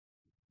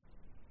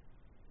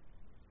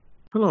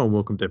Hello and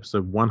welcome to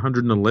episode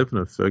 111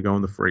 of Fergo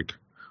and the Freak.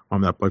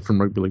 I'm that bloke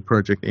from Rugby League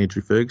Project,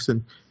 Andrew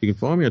Ferguson. You can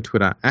find me on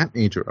Twitter at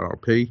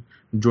AndrewRP.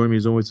 And join me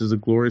as always as a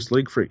glorious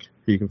League Freak,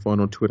 who you can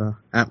find on Twitter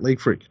at League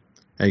Freak.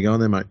 How you going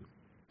there, mate?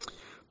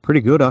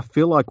 Pretty good. I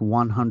feel like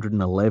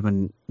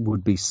 111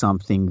 would be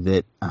something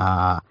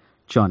that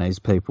Chinese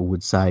people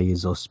would say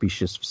is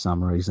auspicious for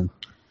some reason.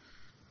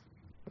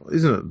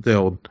 Isn't it the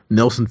old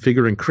Nelson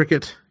figure in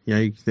cricket? You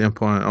know, the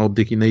umpire, old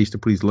Dickie Nee used to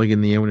put his leg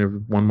in the air whenever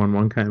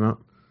 111 came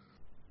up.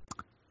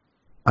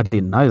 I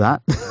didn't know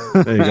that.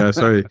 There you go.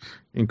 So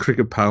in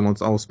cricket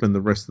parlance, I'll spend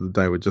the rest of the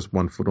day with just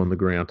 1 foot on the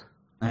ground.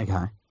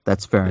 Okay,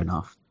 that's fair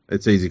enough.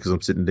 It's easy because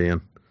I'm sitting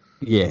down.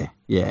 Yeah.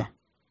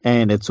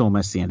 And it's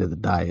almost the end of the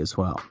day as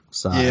well.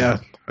 So yeah,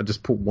 I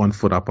just put 1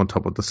 foot up on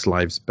top of the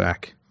slave's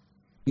back.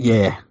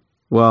 Yeah.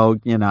 Well,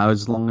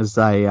 as long as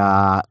they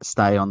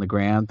stay on the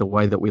ground the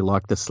way that we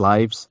like the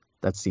slaves,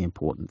 that's the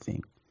important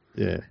thing.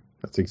 Yeah,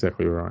 that's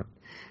exactly right.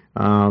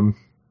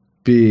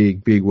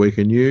 Big week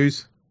of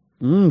news.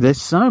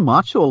 There's so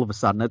much all of a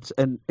sudden.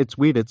 It's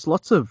weird. It's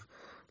lots of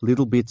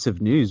little bits of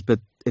news, but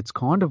it's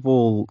kind of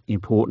all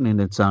important in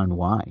its own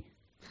way.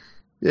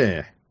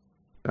 Yeah.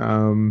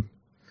 And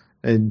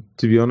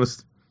to be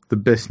honest, the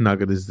best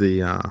nugget is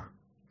the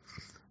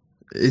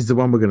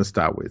one we're going to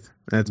start with.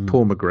 That's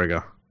Paul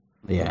McGregor.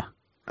 Yeah.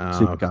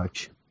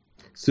 Supercoach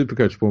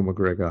Paul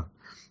McGregor.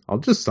 I'll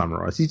just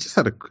summarise. He just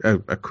had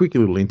a quick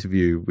little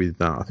interview with,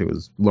 I think it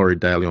was Laurie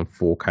Daly on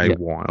 4KY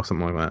or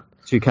something like that.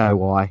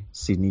 2KY,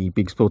 Sydney,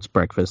 Big Sports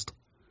Breakfast.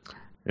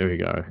 There we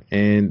go.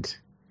 And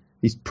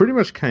he's pretty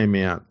much came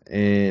out,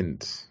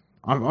 and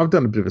I've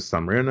done a bit of a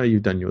summary. I know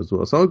you've done yours as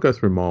well, so I'll go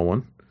through my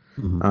one.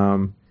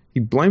 Mm-hmm. He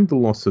blamed the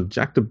loss of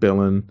Jack de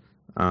Belin,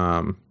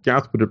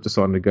 Gareth Widdop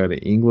deciding to go to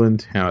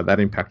England, how that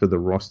impacted the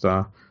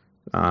roster.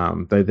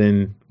 They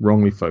then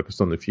wrongly focused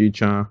on the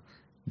future.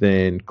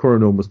 Then Corey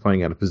Norman was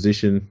playing out of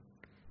position.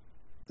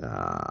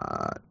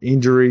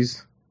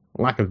 Injuries,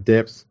 lack of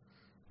depth.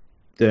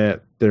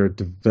 That they're a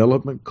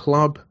development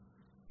club.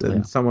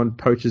 Then someone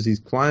poaches his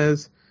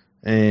players.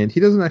 And he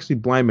doesn't actually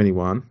blame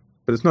anyone,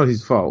 but it's not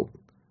his fault,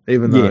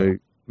 even though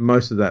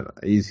most of that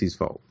is his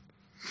fault.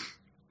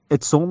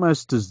 It's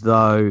almost as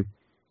though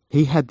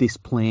he had this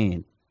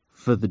plan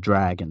for the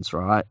Dragons,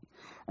 right?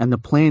 And the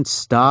plan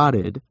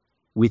started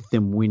with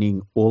them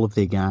winning all of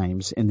their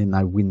games, and then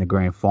they win the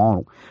grand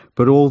final.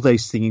 But all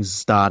these things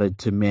started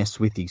to mess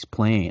with his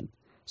plan.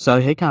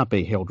 So he can't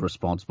be held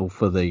responsible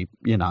for the,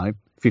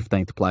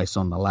 15th place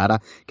on the ladder,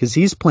 because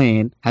his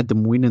plan had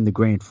them winning the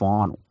grand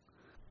final.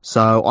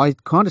 So I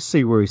kind of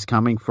see where he's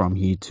coming from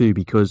here too,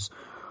 because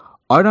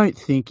I don't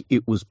think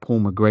it was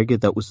Paul McGregor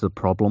that was the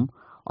problem.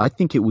 I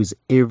think it was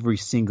every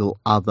single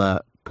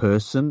other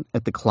person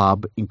at the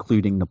club,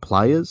 including the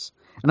players.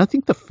 And I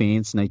think the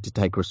fans need to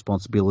take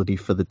responsibility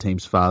for the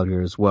team's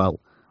failure as well.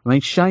 I mean,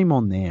 shame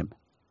on them.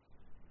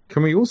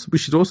 We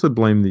should also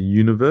blame the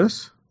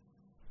universe.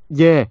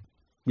 Yeah.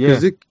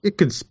 Because it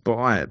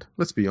conspired,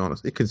 let's be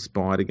honest, it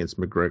conspired against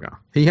McGregor.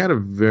 He had a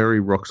very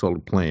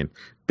rock-solid plan.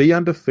 Be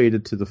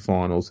undefeated to the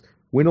finals,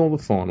 win all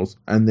the finals,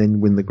 and then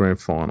win the grand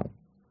final.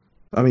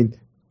 I mean,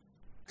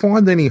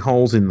 find any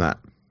holes in that.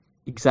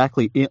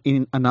 Exactly.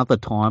 In another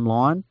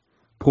timeline,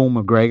 Paul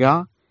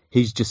McGregor,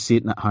 he's just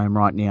sitting at home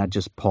right now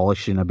just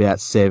polishing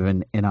about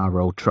 7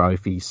 NRL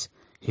trophies.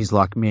 He's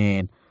like,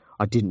 man,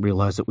 I didn't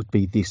realise it would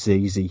be this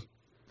easy.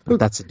 But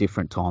that's a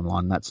different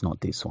timeline. That's not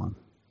this one.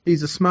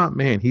 He's a smart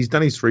man. He's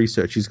done his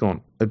research. He's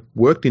gone. It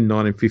worked in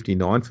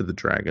 1959 for the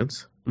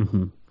Dragons.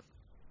 Mm-hmm.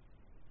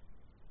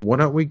 Why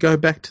don't we go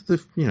back to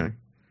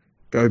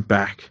go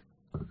back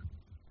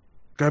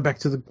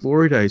to the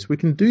glory days? We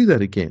can do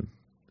that again.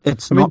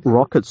 It's not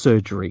rocket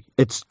surgery.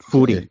 It's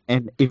footy. Yeah.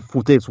 And if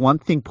there's one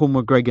thing Paul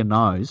McGregor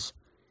knows,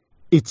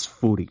 it's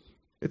footy.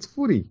 It's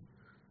footy.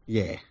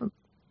 Yeah.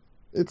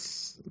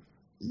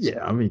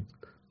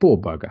 Poor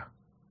bugger.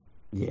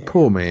 Yeah.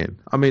 Poor man.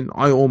 I mean,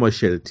 I almost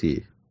shed a tear.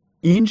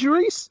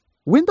 Injuries?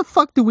 When the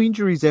fuck do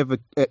injuries ever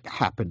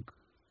happen?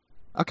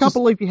 I can't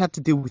believe you had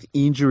to deal with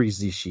injuries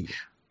this year.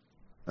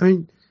 I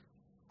mean,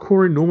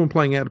 Corey Norman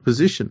playing out of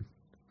position.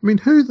 I mean,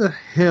 who the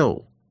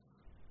hell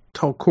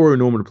told Corey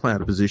Norman to play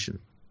out of position?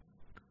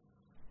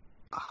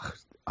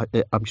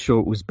 I'm sure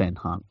it was Ben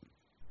Hunt.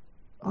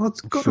 Oh,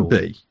 it's got to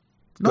be.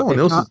 No one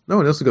else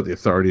has got the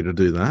authority to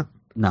do that.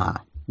 No.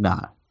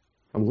 A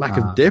lack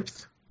of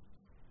depth?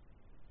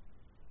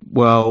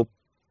 Well,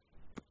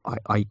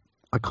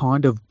 I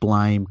kind of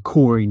blame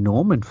Corey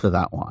Norman for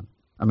that one.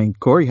 I mean,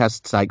 Corey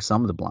has to take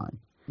some of the blame.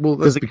 Well,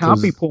 because it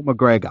can't be Paul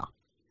McGregor.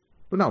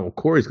 Well,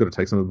 Corey's got to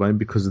take some of the blame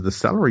because of the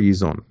salary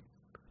he's on.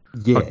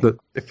 Yeah. Like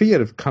if he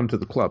had come to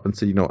the club and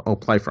said, I'll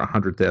play for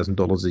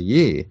 $100,000 a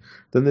year,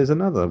 then there's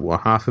another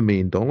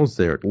 $500,000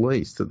 there at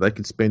least that they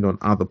could spend on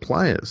other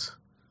players.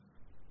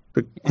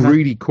 But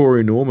greedy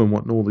Corey Norman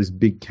wanting all this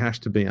big cash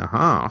to be a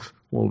half,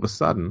 all of a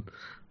sudden,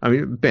 I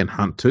mean, Ben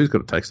Hunt too's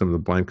got to take some of the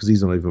blame because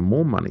he's on even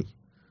more money.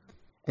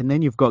 And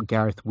then you've got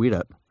Gareth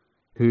Widdop,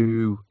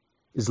 who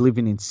is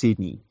living in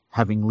Sydney,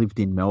 having lived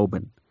in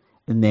Melbourne,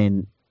 and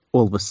then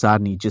all of a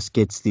sudden he just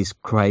gets this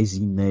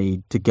crazy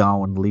need to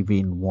go and live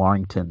in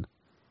Warrington.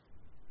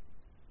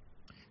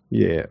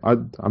 Yeah,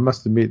 I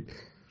must admit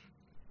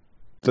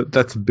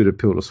that's a bitter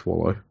pill to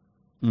swallow.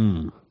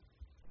 Mm.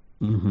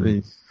 Mm-hmm. I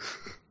mean,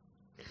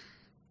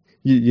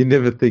 you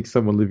never think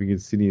someone living in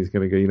Sydney is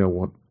going to go, you know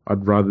what,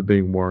 I'd rather be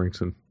in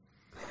Warrington.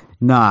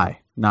 No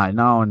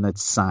one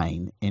that's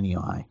sane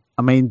anyway.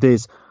 I mean,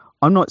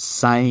 I'm not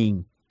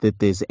saying that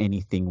there's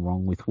anything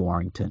wrong with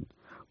Warrington,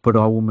 but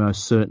I will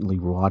most certainly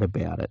write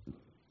about it.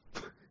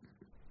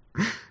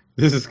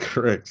 This is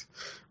correct.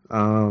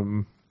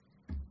 I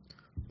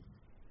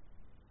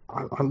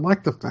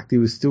like the fact he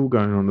was still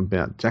going on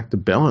about Jack de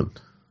Belin.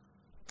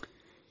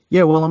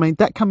 Yeah, well, I mean,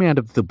 that came out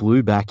of the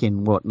blue back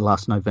in,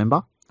 last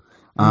November?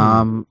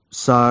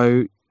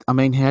 So, I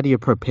mean, how do you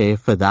prepare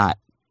for that?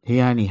 He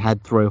only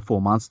had 3 or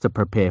 4 months to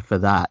prepare for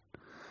that.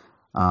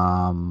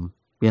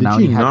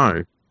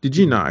 Did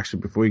you know,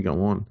 actually, before you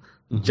go on,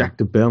 Jack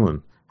de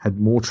Belin had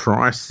more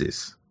try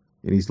assists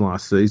in his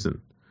last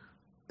season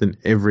than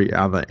every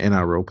other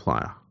NRL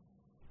player?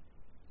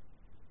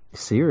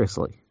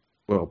 Seriously?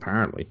 Well,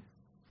 apparently.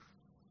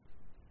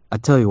 I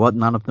tell you what,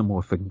 none of them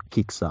were for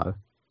kicks, though.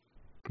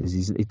 Because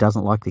he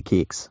doesn't like the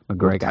kicks,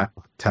 McGregor.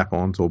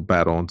 Tap-ons or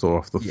bat-ons or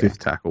off the fifth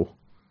tackle.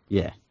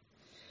 Yeah.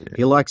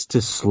 He likes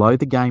to slow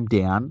the game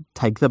down,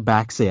 take the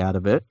backs out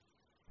of it,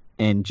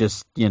 and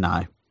just,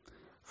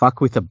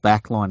 fuck with the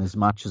back line as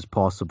much as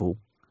possible.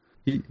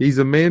 He's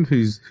a man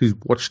who's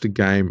watched a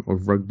game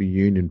of rugby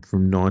union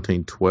from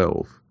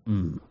 1912,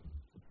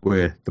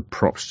 where the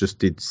props just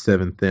did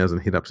 7,000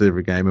 hit-ups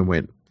every game and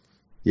went,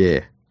 yeah,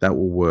 that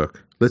will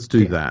work. Let's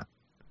do that.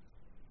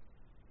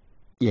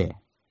 Yeah.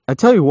 I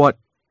tell you what,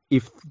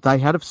 if they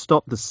had have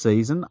stopped the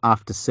season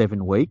after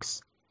 7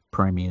 weeks,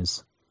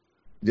 premiers.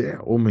 Yeah,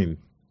 I mean,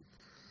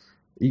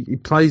 he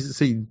plays.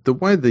 See, the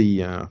way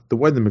the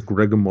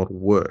McGregor model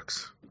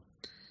works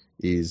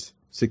is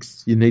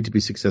you need to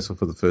be successful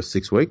for the first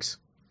 6 weeks.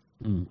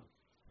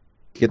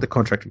 Get the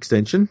contract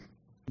extension.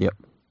 Yep.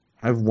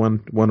 Have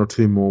one or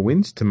two more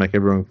wins to make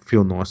everyone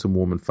feel nice and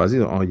warm and fuzzy.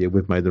 Like, oh yeah,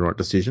 we've made the right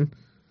decision.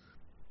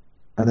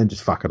 And then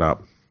just fuck it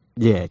up.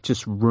 Yeah,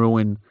 just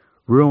ruin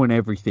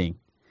everything.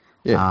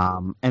 Yeah.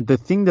 And the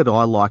thing that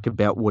I like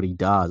about what he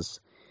does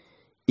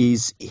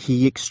is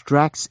he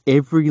extracts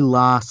every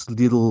last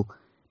little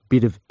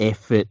bit of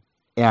effort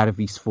out of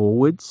his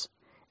forwards,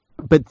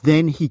 but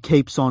then he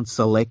keeps on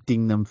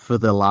selecting them for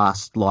the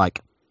last,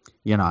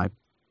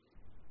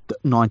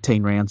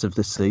 19 rounds of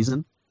the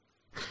season.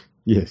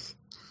 Yes.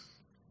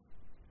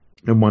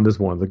 And wonders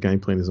why the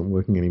game plan isn't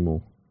working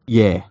anymore.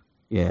 Yeah.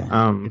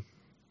 There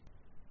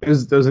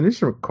was an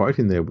interesting quote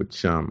in there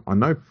which I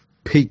know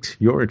piqued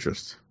your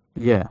interest.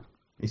 Yeah.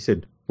 He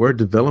said, we're a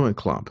development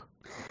club.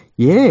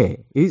 Yeah.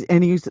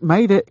 He's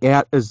made it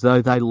out as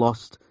though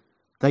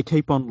they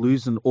keep on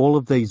losing all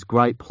of these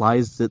great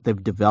players that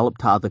they've developed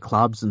to other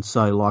clubs, and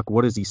so,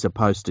 what is he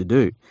supposed to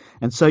do?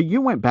 And so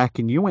you went back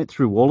and you went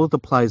through all of the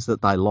players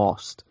that they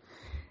lost,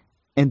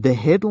 and the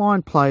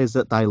headline players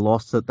that they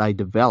lost that they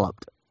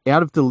developed,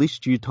 out of the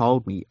list you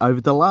told me, over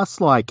the last,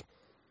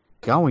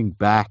 going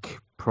back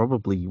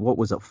probably,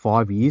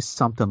 5 years,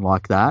 something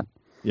like that?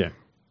 Yeah.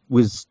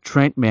 Was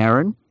Trent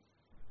Merrin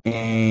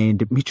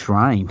and Mitch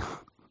Rain.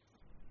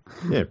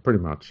 Yeah, pretty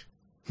much.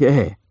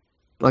 Yeah.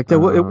 It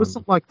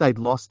wasn't like they'd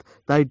lost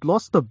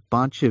a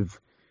bunch of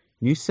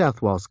New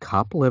South Wales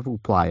Cup level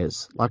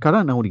players. I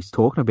don't know what he's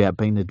talking about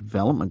being a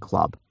development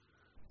club.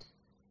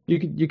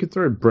 You could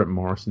throw Brett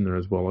Morris in there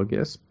as well, I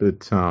guess,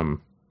 but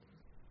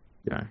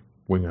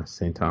winger,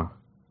 centre.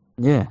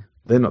 Yeah.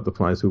 They're not the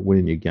players who win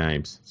in your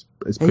games.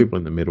 It's people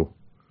in the middle.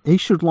 He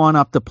should line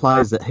up the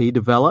players that he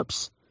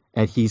develops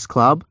at his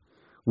club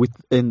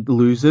and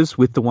loses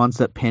with the ones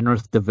that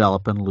Penrith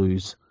develop and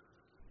lose.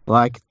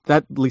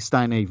 That list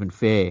ain't even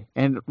fair.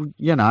 And,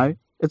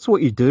 it's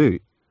what you do.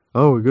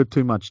 Oh, we got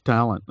too much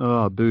talent.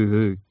 Oh,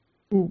 boo-hoo.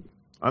 Well,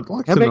 I'd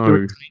like How to about know...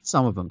 you retain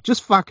some of them?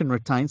 Just fucking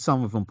retain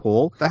some of them,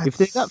 Paul. If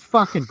they're that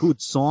fucking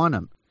good, sign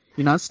them.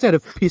 Instead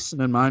of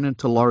pissing and moaning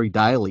to Laurie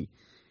Daly.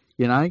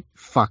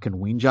 Fucking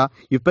whinger.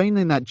 You've been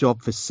in that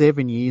job for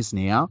 7 years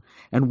now,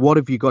 and what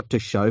have you got to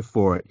show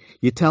for it?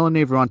 You're telling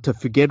everyone to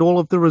forget all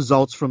of the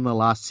results from the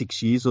last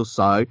 6 years or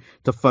so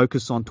to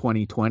focus on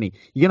 2020.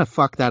 You're going to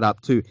fuck that up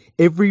too.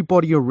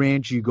 Everybody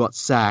around you got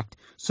sacked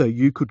so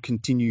you could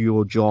continue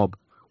your job.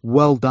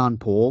 Well done,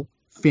 Paul.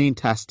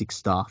 Fantastic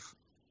stuff.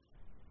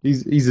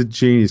 He's a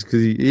genius,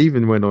 because he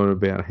even went on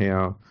about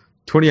how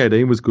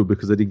 2018 was good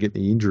because they didn't get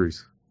any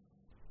injuries.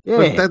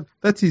 Yeah.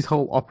 That's his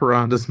whole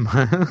operandus,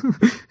 man.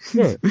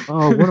 Yeah.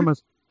 Oh, what am I...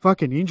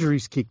 Fucking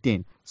injuries kicked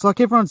in. It's like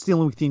everyone's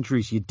dealing with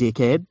injuries, you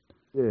dickhead.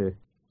 Yeah.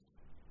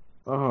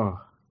 Oh.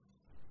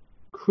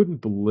 Couldn't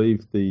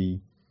believe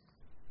the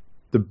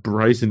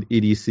brazen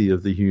idiocy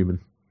of the human.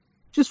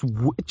 Just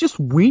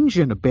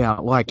whinging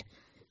about,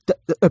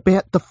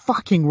 about the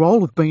fucking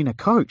role of being a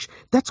coach.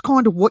 That's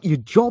kind of what your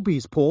job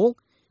is, Paul.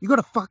 You got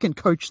to fucking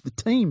coach the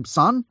team,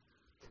 son.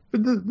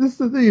 But this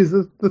the thing is,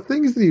 the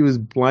things that he was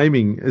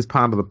blaming as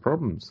part of the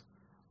problems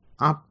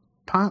are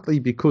partly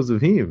because of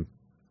him.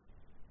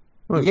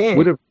 Like, Yeah.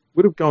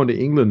 would have gone to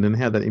England and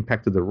how that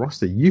impacted the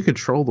roster. You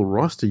control the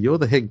roster. You're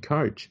the head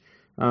coach.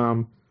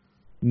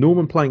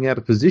 Norman playing out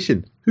of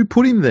position. Who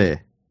put him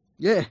there?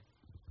 Yeah.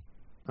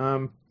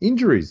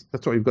 Injuries.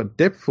 That's what you've got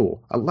depth for.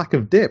 A lack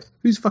of depth.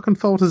 Whose fucking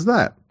fault is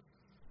that?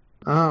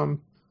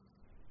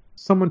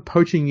 Someone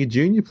poaching your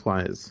junior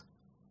players.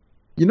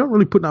 You're not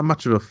really putting up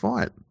much of a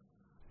fight.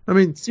 I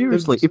mean,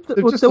 seriously,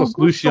 they've just lost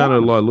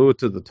Luciano Leilua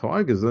to the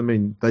Tigers. I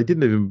mean, they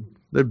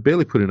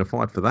barely put in a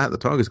fight for that. The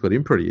Tigers got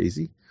in pretty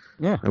easy.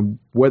 Yeah. And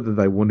whether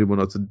they want him or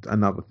not's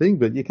another thing,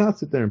 but you can't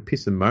sit there and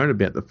piss and moan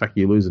about the fact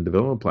you're losing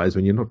development players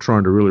when you're not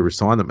trying to really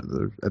resign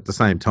them at the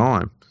same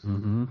time.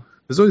 Mm-hmm.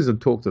 There's always some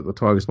talk that the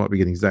Tigers might be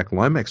getting Zach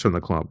Lomax from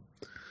the club.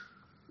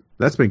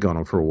 That's been going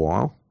on for a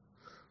while.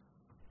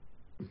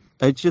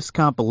 I just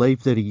can't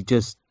believe that he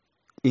just,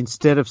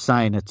 instead of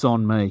saying it's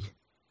on me,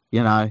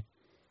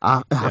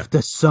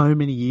 after so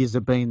many years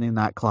of being in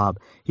that club,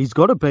 he's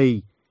got to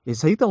be,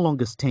 is he the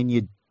longest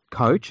tenured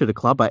coach at a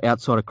club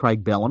outside of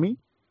Craig Bellamy?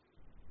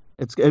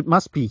 It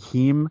must be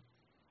him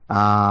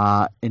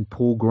and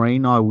Paul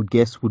Green, I would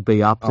guess, would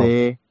be up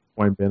there.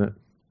 Wayne Bennett.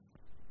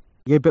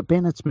 Yeah, but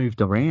Bennett's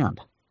moved around.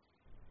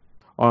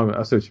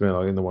 I see what you mean,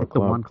 like in the one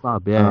club. The one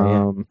club,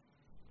 yeah.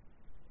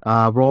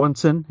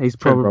 Robinson, he's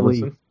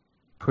probably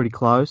pretty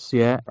close,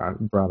 yeah.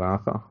 Brad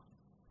Arthur.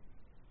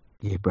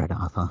 Yeah, Brad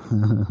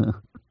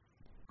Arthur.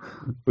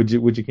 Would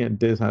you count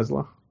Des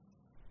Hasler?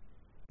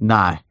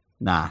 No.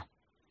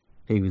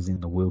 He was in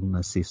the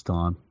wilderness this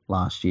time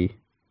last year.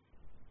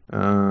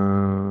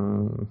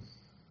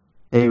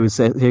 He was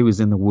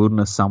in the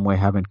wilderness somewhere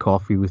having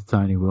coffee with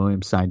Tony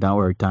Williams, saying, "Don't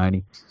worry,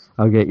 Tony,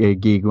 I'll get you a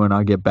gig when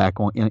I get back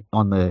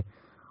on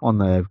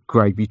the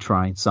gravy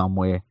train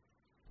somewhere."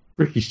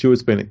 Ricky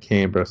Stewart's been at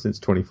Canberra since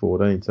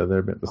 2014, so they're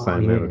about the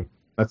same. Yeah.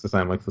 That's the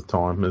same length of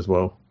time as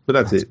well. But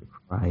that's it.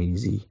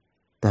 Crazy.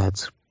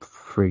 That's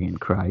friggin'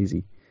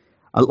 crazy.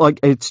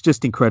 It's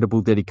just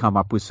incredible that he come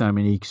up with so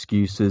many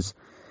excuses,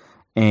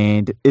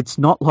 and it's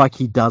not like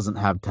he doesn't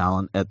have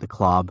talent at the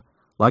club.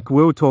 Like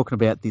we were talking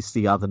about this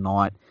the other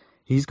night,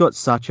 he's got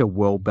such a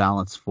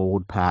well-balanced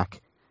forward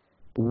pack,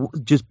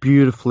 just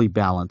beautifully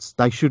balanced.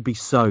 They should be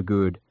so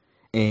good,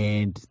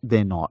 and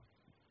they're not.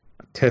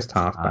 Test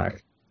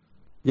halfback.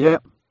 Yeah.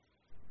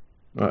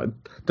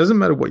 Doesn't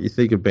matter what you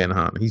think of Ben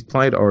Hunt. He's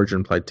played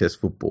Origin, played Test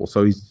football,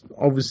 so he's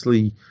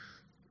obviously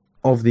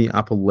of the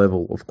upper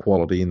level of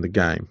quality in the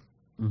game.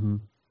 Mm-hmm.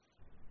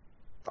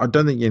 I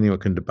don't think anyone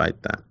can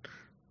debate that.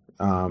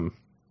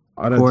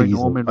 I don't Corey think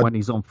Norman, when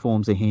he's on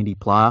form's a handy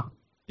player.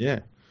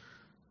 Yeah.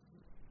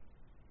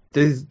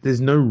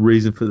 There's no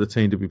reason for the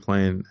team to be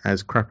playing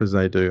as crap as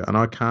they do, and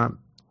I can't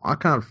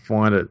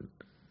find it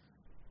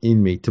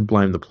in me to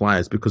blame the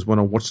players, because when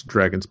I watch the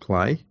Dragons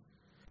play,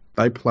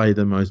 they play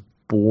the most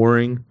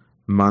boring,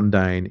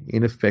 mundane,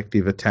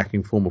 ineffective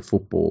attacking form of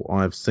football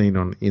I've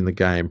seen in the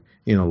game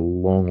in a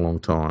long, long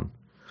time.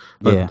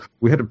 Yeah.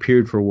 We had a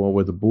period for a while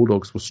where the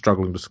Bulldogs were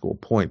struggling to score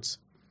points.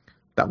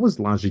 That was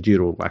largely due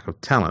to a lack of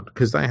talent,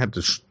 because they had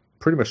to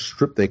pretty much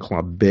strip their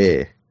club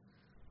bare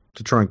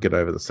to try and get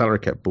over the salary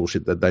cap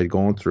bullshit that they'd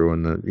gone through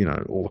and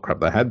all the crap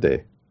they had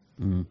there.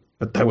 Mm.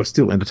 But they were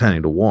still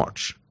entertaining to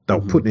watch. They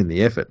were putting in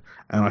the effort,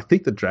 and I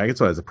think the Dragons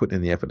players are putting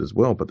in the effort as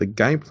well. But the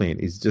game plan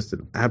is just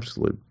an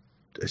absolute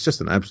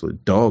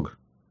dog.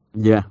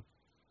 Yeah,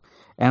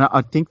 and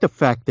I think the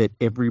fact that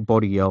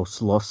everybody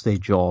else lost their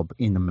job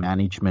in the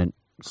management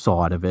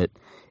side of it,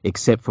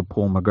 except for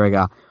Paul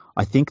McGregor,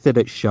 I think that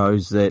it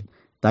shows that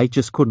they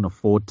just couldn't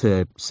afford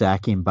to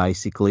sack him,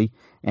 basically.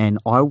 And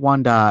I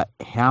wonder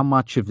how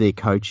much of their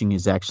coaching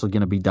is actually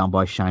going to be done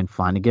by Shane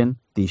Flanagan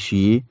this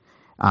year.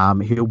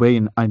 He'll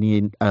be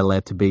only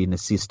allowed to be an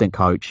assistant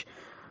coach,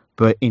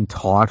 but in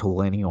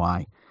title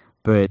anyway.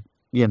 But,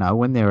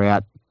 when they're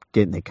out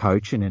getting their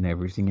coaching and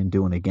everything and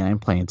doing their game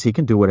plans, he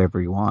can do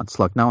whatever he wants.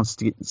 Like, no one's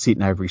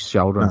sitting over his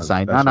shoulder and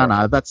saying,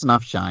 no, that's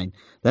enough, Shane.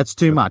 That's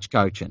too much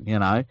coaching,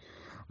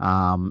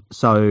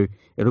 So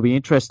it'll be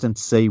interesting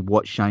to see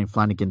what Shane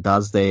Flanagan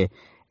does there,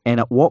 and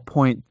at what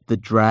point the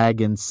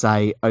Dragons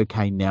say,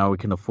 okay, now we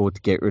can afford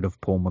to get rid of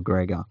Paul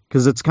McGregor,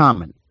 because it's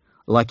coming.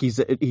 Like,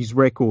 his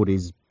record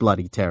is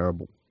bloody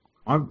terrible.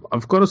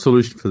 I've got a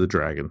solution for the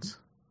Dragons.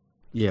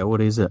 Yeah,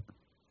 what is it?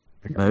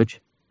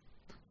 Merge?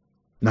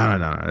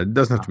 No. It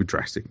doesn't have to be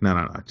drastic.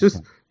 No.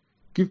 Just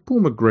give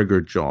Paul McGregor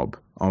a job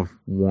of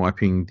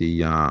wiping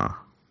the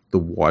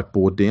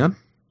whiteboard down.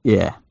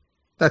 Yeah.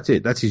 That's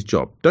it. That's his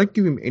job. Don't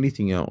give him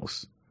anything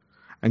else.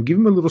 And give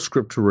him a little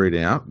script to read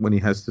out when he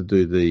has to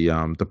do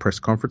the press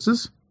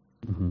conferences.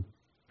 Mm-hmm.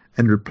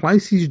 And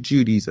replace his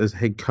duties as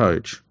head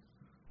coach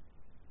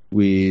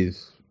with,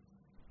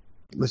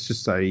 let's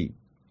just say,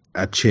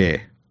 a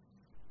chair.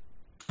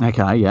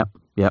 Okay, yep.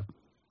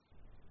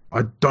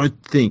 I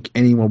don't think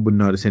anyone would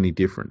notice any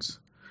difference.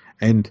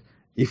 And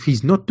if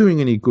he's not doing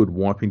any good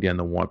wiping down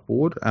the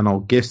whiteboard, and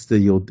I'll guess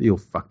that he'll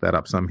fuck that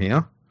up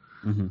somehow.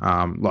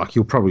 Mm-hmm. Like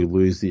he'll probably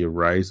lose the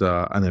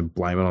eraser and then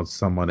blame it on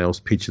someone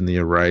else pitching the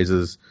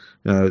erasers.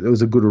 It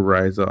was a good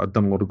eraser. I've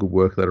done a lot of good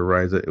work with that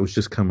eraser. It was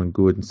just coming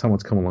good, and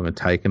someone's come along and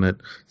taken it.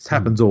 This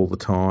happens all the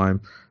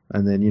time.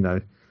 And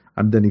then,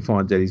 and then he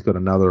finds out he's got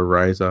another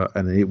eraser,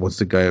 and then he wants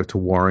to go to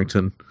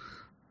Warrington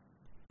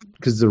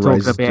because the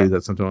erasers do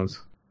that sometimes.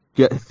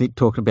 Yeah,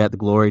 talking about the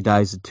glory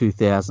days of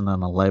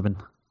 2011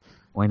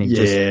 when he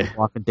just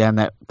wiping down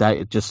that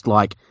day, just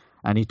like,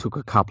 and he took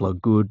a couple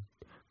of good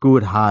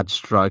hard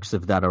strokes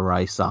of that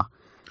eraser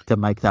to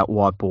make that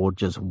whiteboard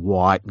just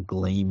white and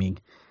gleaming,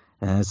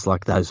 and it's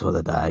like those were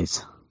the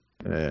days.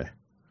 Yeah.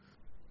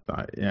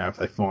 So, yeah, if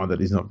they find that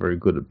he's not very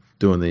good at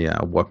doing the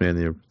wiping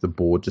down the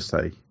board, just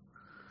say,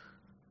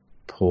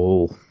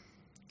 Paul,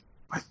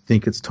 I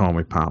think it's time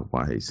we part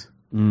ways.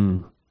 Yeah.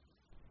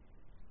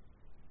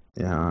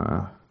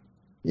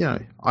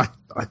 I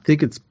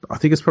think it's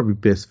probably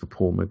best for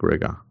Paul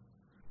McGregor,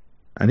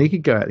 and he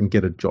could go out and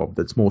get a job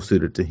that's more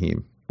suited to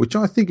him, which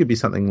I think would be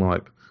something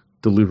like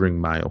delivering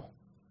mail.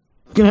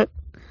 Yeah.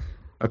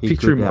 I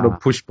picture him on a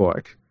push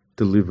bike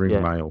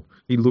delivering mail.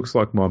 He looks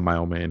like my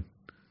mailman.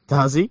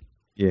 Does he?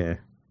 Yeah.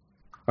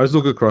 I just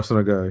look across and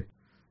I go,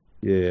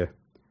 yeah,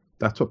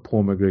 that's what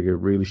Paul McGregor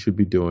really should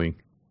be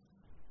doing.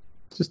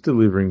 Just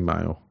delivering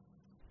mail.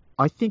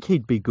 I think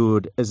he'd be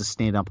good as a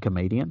stand-up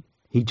comedian.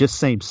 He just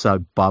seems so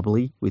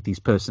bubbly with his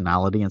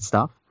personality and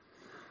stuff.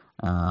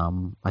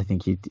 I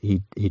think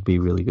he'd be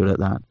really good at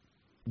that.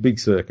 Big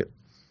circuit.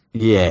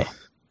 Yeah.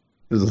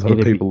 There's a lot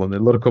of people on there,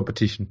 a lot of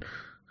competition.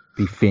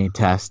 Be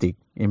fantastic.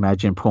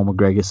 Imagine Paul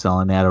McGregor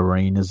selling out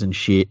arenas and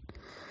shit.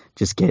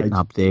 Just getting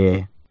up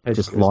there.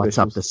 Just lights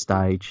up the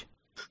stage.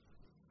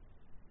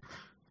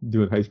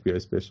 Doing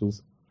HBO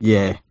specials.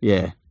 Yeah.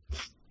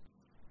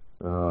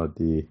 Oh,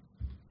 dear.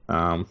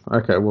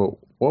 Okay, well,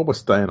 while we're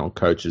staying on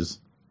coaches,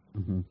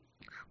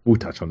 we'll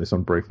touch on this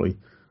one briefly.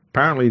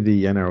 Apparently,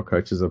 the NRL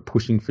coaches are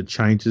pushing for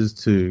changes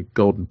to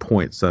golden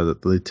points so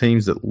that the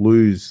teams that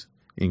lose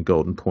in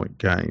golden point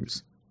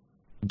games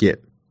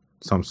get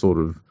some sort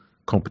of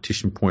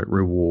competition point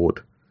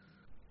reward.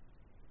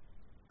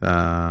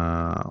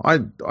 I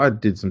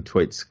did some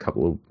tweets a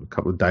couple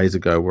of days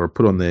ago where I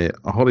put on there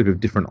a whole heap of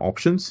different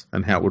options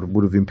and how it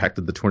would have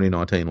impacted the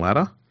 2019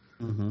 ladder.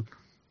 And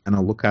I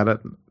look at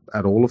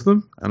all of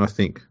them, and I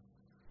think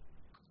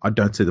I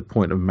don't see the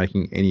point of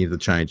making any of the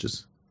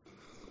changes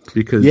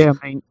because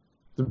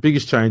the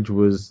biggest change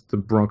was the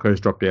Broncos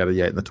dropped out of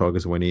the 8 and the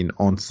Tigers went in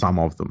on some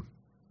of them.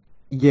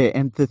 Yeah,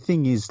 and the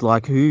thing is,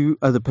 like, who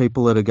are the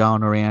people that are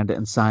going around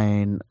and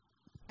saying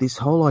this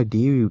whole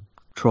idea,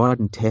 tried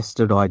and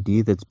tested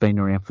idea that's been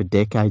around for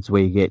decades,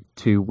 where you get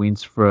 2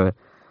 points for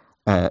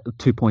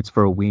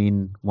a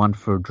win, 1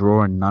 for a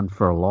draw, and none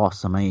for a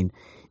loss. I mean,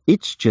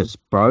 it's just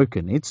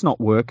broken. It's not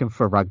working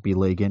for rugby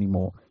league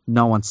anymore.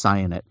 No one's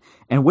saying it.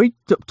 And we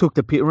took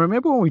the piss.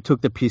 Remember when we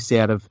took the piss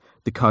out of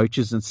the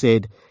coaches and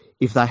said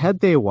if they had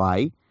their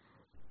way,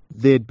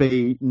 there'd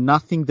be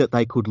nothing that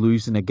they could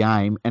lose in a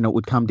game, and it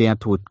would come down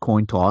to a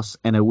coin toss,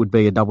 and it would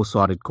be a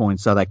double-sided coin,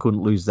 so they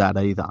couldn't lose that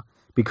either.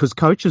 Because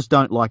coaches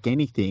don't like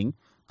anything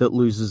that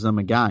loses them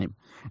a game.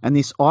 And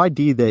this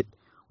idea that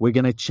we're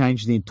going to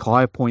change the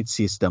entire point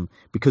system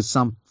because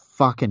some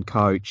fucking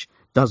coach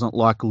doesn't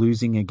like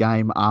losing a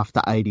game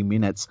after 80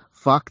 minutes,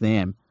 fuck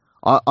them.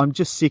 I'm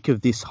just sick of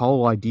this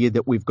whole idea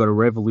that we've got to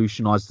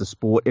revolutionise the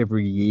sport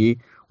every year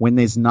when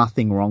there's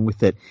nothing wrong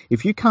with it.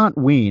 If you can't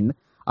win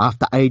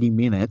after 80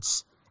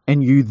 minutes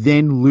and you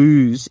then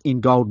lose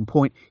in golden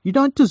point, you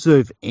don't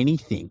deserve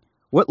anything.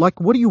 What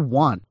do you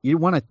want? You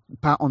want a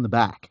pat on the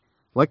back.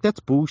 Like, that's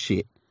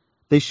bullshit.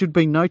 There should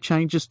be no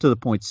changes to the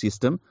point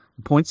system.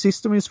 The point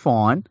system is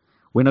fine.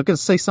 We're not going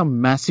to see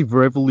some massive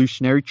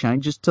revolutionary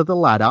changes to the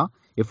ladder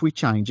if we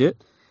change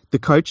it. The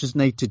coaches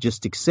need to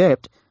just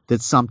accept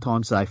that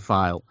sometimes they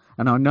fail.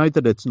 And I know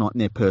that it's not in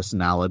their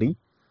personality,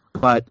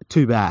 but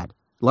too bad.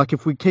 Like,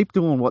 if we keep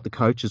doing what the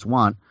coaches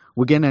want,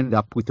 we're going to end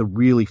up with a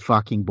really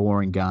fucking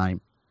boring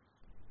game.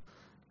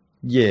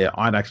 Yeah,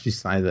 I'd actually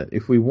say that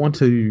if we want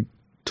to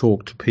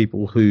talk to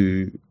people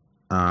who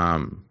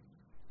are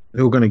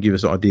going to give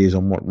us ideas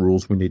on what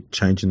rules we need to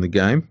change in the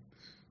game,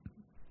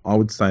 I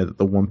would say that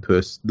the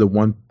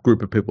one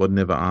group of people I'd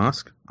never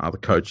ask are the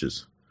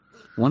coaches.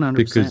 100%.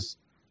 Because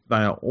they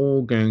are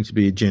all going to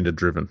be agenda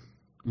driven.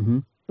 Mm-hmm.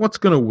 What's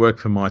going to work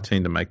for my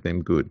team to make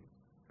them good?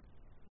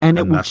 And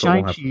it will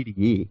change year to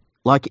year.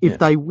 Like, if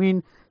they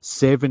win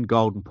 7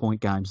 golden point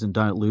games and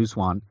don't lose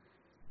one,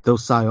 they'll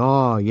say,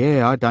 oh,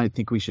 yeah, I don't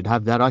think we should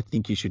have that. I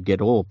think you should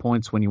get all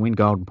points when you win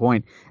golden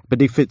point.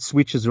 But if it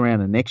switches around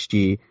the next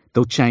year,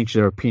 they'll change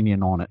their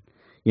opinion on it.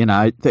 You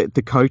know,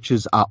 the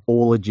coaches are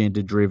all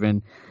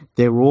agenda-driven.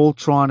 They're all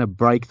trying to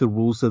break the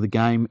rules of the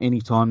game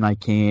anytime they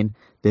can.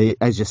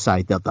 As you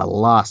say, they're the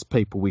last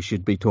people we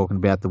should be talking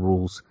about the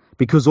rules,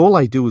 because all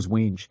they do is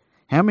whinge.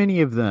 How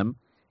many of them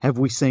have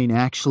we seen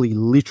actually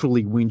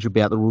literally whinge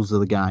about the rules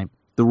of the game,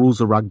 the rules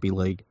of rugby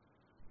league?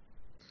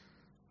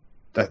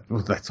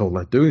 That's all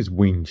they do is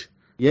whinge.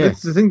 Yeah.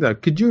 That's the thing, though.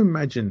 Could you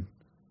imagine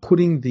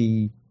putting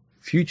the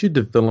future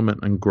development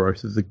and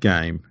growth of the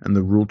game and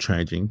the rule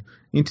changing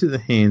into the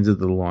hands of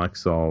the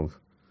likes of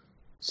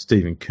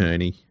Stephen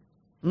Kearney,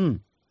 Paul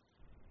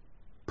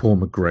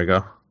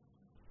McGregor,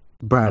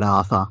 Brad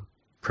Arthur,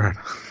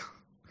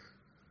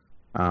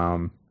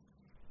 and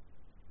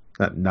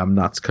that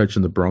numbnuts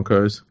coaching the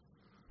Broncos.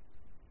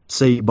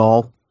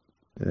 Seaball.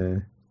 Yeah.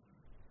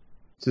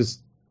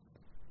 Just...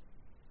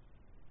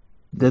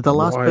 They're the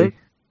last pick.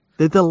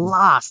 They're the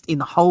last in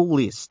the whole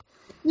list.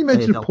 Can you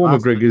imagine if Paul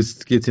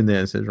McGregor gets in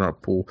there and says, right,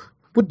 Paul,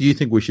 what do you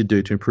think we should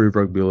do to improve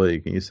rugby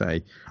league? And you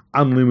say,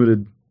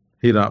 unlimited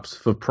hit-ups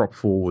for prop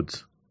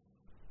forwards.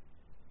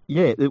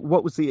 Yeah,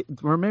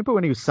 remember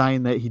when he was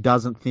saying that he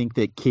doesn't think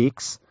that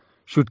kicks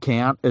should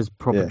count as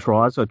proper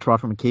tries or try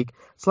from a kick?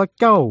 It's like,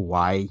 go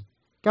away.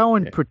 Go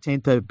and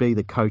pretend to be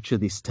the coach of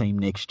this team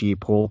next year,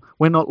 Paul.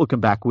 We're not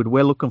looking backward.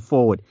 We're looking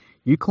forward.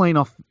 You clean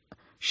off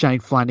Shane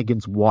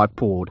Flanagan's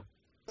whiteboard.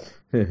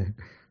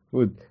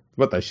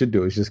 What they should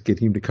do is just get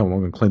him to come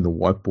along and clean the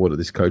whiteboard at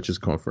this coaches'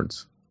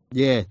 conference.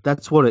 Yeah,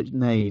 that's what it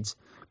needs,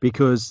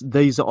 because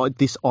this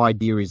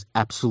idea is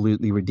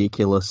absolutely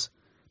ridiculous.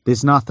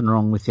 There's nothing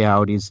wrong with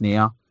how it is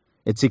now.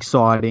 It's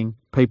exciting.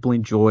 People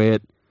enjoy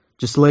it.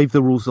 Just leave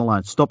the rules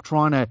alone. Stop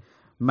trying to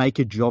make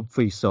a job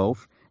for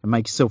yourself and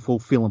make yourself all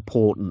feel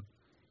important.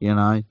 You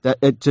know,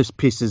 it just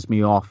pisses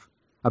me off.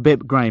 I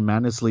bet Graham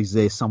Annesley's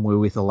there somewhere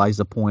with a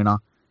laser pointer.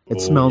 It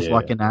smells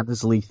like an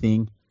Annesley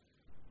thing.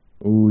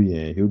 Oh,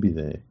 yeah, he'll be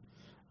there.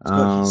 It's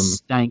got his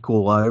stank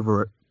all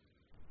over it.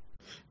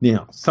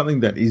 Now,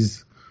 something that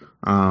is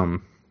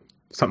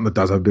something that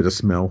does have a bit of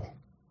smell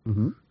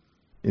in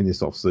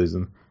this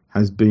off-season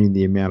has been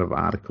the amount of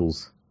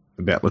articles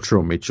about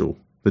Latrell Mitchell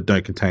that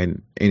don't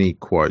contain any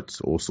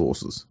quotes or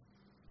sources.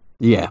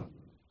 Yeah.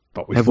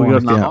 But we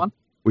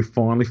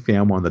finally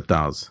found one that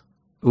does.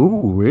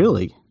 Ooh,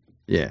 really?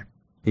 Yeah.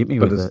 Hit me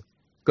with it. It's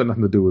got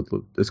nothing to do with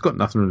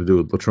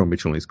Latrell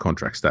Mitchell and his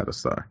contract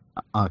status, though.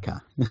 Okay.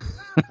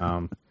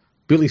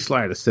 Billy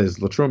Slater says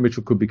Latrell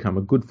Mitchell could become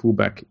a good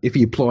fullback if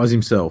he applies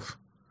himself.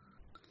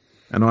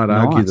 And I'd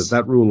argue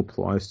that rule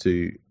applies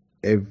to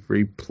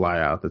every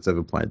player that's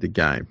ever played the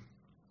game.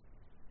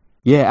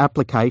 Yeah,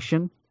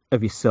 application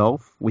of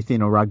yourself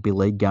within a rugby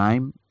league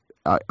game,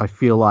 I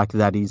feel like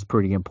that is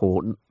pretty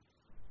important.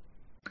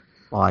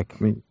 Like,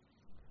 I mean,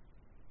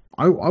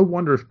 I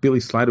wonder if Billy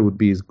Slater would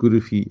be as good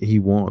if he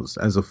was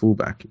as a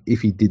fullback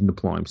if he didn't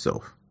apply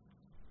himself.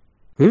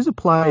 Who's a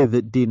player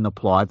that didn't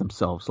apply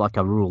themselves, like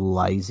a real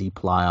lazy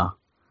player?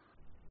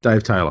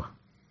 Dave Taylor.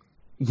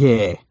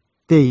 Yeah,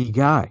 there you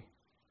go.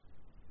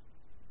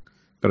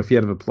 But if he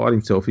had applied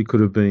himself, he could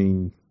have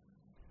been...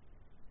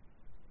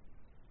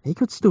 He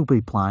could still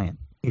be playing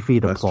if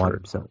he'd applied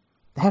himself.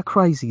 How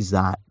crazy is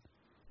that?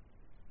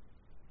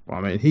 Well,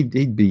 I mean,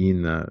 he'd be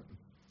in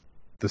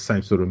the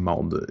same sort of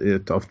mold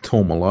of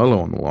Tom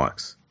Malolo and the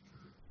likes.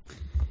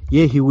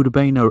 Yeah, he would have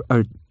been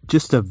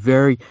just a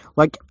very...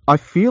 Like, I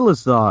feel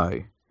as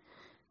though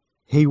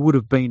he would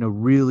have been a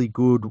really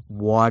good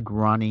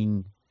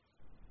wide-running...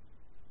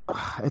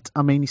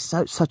 he's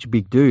such a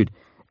big dude.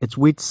 It's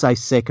weird to say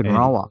second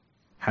rower,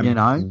 you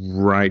know?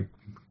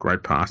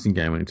 Great passing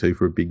game on him too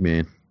for a big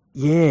man.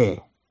 Yeah,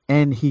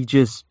 and he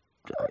just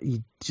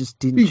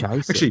didn't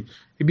chase it. Actually,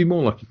 he'd be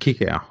more like a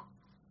kick-out.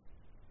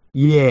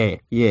 Yeah,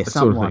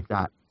 something like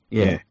that.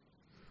 Yeah.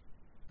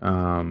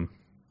 Yeah,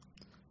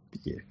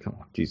 come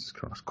on, Jesus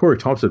Christ. Corey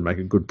Thompson would make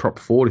a good prop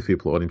forward if he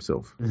applied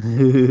himself.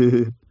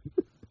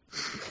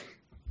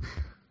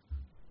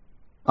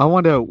 I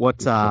wonder what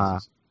Paul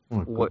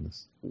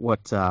McGregor's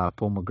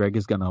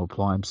going to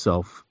apply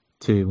himself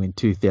to in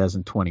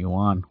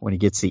 2021 when he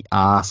gets the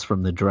arse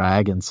from the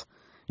Dragons.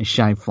 And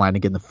Shane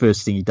Flanagan, the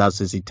first thing he does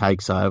as he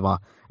takes over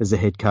as the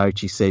head coach,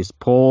 he says,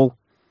 Paul,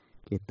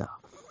 get the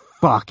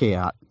fuck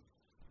out.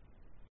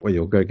 Well,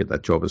 you'll go get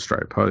that job at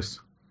Australia Post.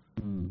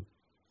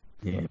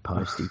 Yeah,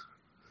 Posty.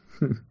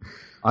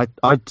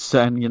 I'd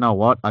say, and you know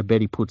what? I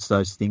bet he puts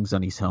those things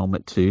on his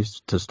helmet too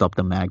to stop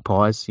the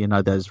magpies. You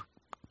know, those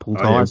pull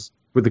ties? Yeah,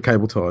 with the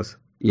cable ties.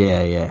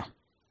 Yeah.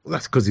 Well,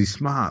 that's because he's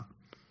smart.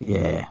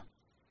 Yeah.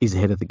 He's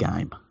ahead of the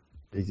game.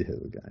 There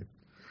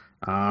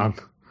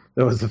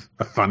was a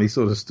funny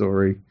sort of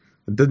story.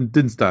 It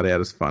didn't start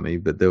out as funny,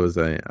 but there was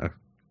a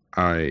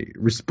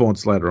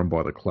response later on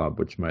by the club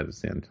which made it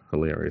sound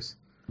hilarious.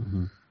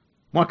 Mm-hmm.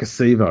 Mike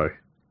Acevo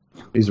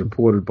is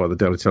reported by the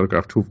Daily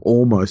Telegraph to have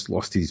almost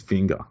lost his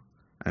finger.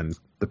 And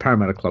the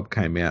Parramatta Club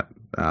came out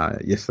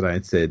yesterday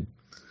and said,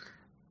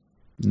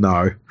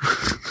 no.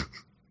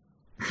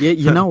 Yeah,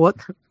 you know what?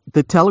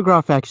 The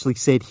Telegraph actually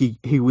said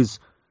he was,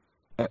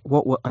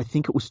 I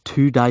think it was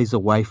 2 days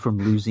away from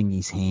losing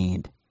his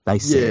hand, they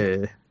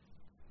said. Yeah.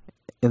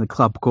 And the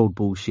club called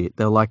bullshit.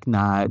 They're like,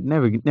 nah,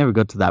 never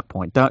got to that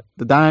point.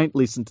 Don't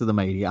listen to the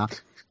media.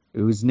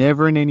 It was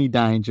never in any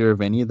danger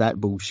of any of that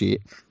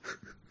bullshit.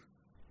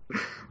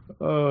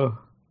 Oh,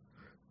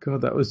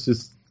 God, that was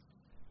just...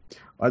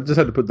 I just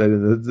had to put that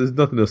in. There's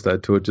nothing else to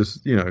add to it.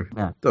 Just,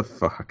 the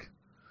fuck.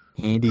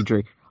 Hand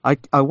injury.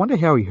 I wonder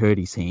how he hurt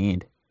his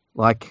hand.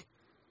 Like,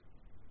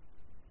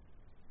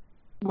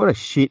 what a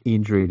shit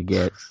injury to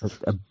get,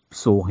 a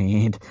sore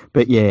hand.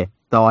 But yeah,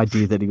 the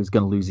idea that he was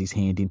going to lose his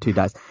hand in 2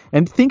 days.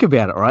 And think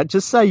about it, right?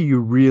 Just say you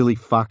really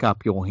fuck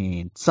up your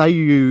hand. Say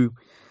you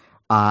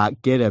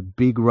get a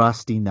big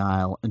rusty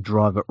nail and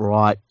drive it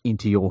right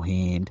into your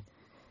hand.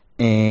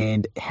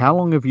 And how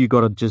long have you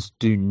got to just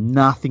do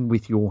nothing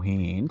with your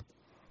hand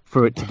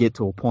for it to get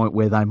to a point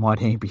where they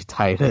might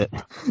amputate it?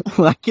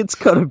 Like, it's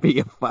got to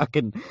be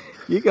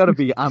you got to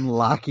be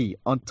unlucky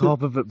on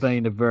top of it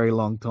being a very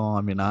long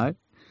time, you know?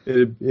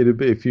 It'd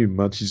be a few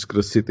months. You just got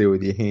to sit there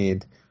with your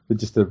hand with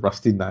just a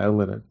rusty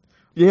nail in it.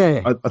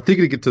 Yeah. I think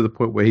it'd get to the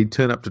point where he'd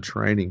turn up to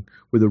training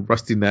with a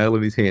rusty nail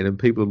in his hand, and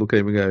people would look at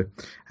him and go,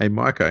 "Hey,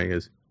 Micah," he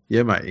goes,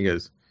 "Yeah, mate." He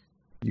goes,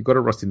 "You got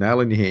a rusty nail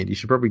in your hand. You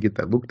should probably get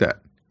that looked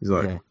at." He's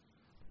like, Yeah.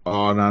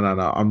 "Oh, no.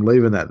 I'm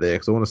leaving that there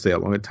because I want to see how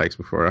long it takes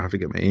before I have to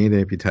get my hand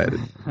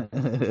amputated."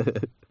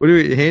 "What do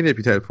you get your hand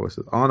amputated for?" I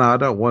said, "Oh, no, I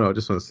don't want to. I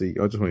just want to see.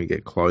 I just want to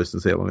get close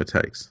and see how long it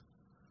takes."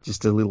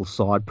 Just a little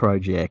side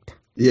project.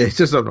 Yeah, it's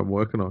just something I'm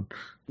working on.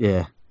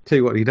 Yeah. Tell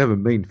you what, he'd have a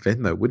mean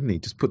fen though, wouldn't he?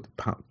 Just put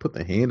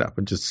the hand up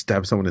and just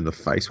stab someone in the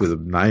face with a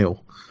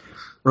nail.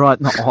 Right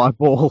in the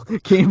eyeball.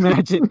 Can you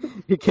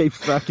imagine? He keeps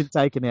fucking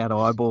taking out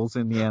eyeballs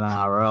in the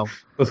NRL.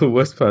 Well, the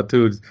worst part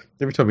too is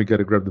every time he go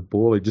to grab the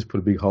ball, he just put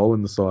a big hole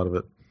in the side of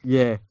it.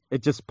 Yeah,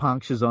 it just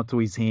punctures onto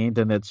his hand,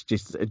 and it's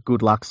just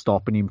good luck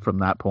stopping him from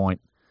that point.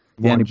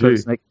 The only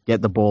person that can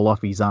get the ball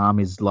off his arm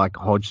is like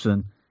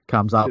Hodgson,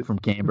 comes up from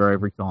Canberra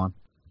every time.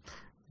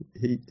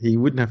 He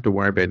wouldn't have to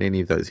worry about any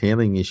of those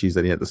handling issues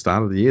that he had at the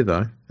start of the year,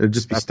 though. It'd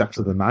just be stuck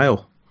to the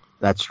nail.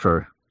 That's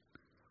true.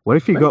 What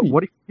if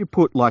you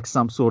put like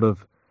some sort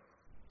of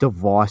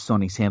device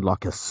on his hand,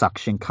 like a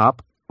suction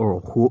cup or a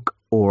hook,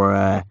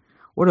 or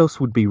what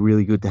else would be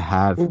really good to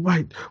have? Well,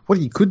 wait, what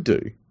he could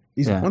do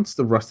is once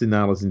the rusty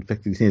nail has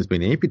infected his hand, has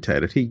been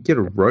amputated, he'd get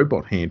a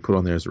robot hand put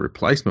on there as a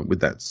replacement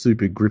with that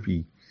super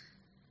grippy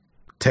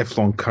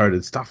Teflon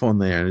coated stuff on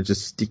there, and it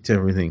just stick to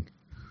everything.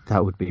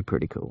 That would be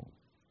pretty cool.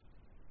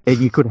 And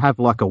you could have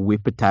like a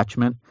whip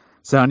attachment.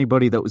 So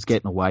anybody that was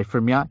getting away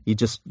from you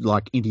just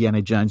like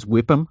Indiana Jones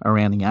whip them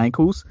around the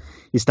ankles.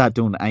 You start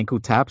doing ankle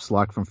taps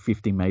like from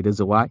 50 meters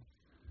away.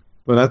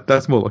 Well,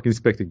 that's more like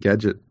Inspector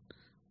Gadget.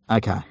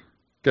 Okay.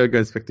 Go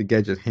Inspector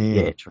Gadget hand.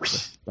 Yeah, true.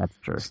 That's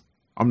true.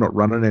 I'm not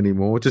running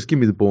anymore. Just give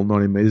me the ball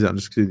 90 meters out and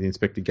just do the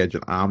Inspector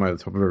Gadget arm over the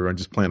top of everyone,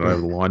 just playing it over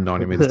the line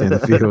 90 meters down the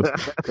field.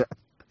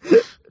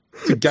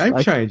 It's a game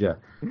changer.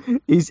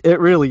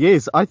 It really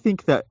is. I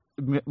think that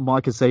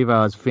Mike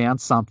Acevo has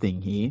found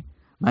something here.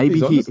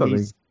 Maybe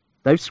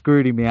they've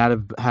screwed him out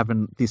of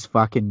having this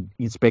fucking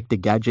Inspector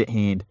Gadget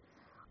hand.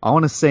 I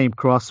want to see him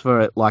cross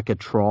for it like a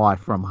try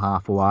from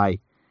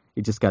halfway.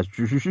 He just goes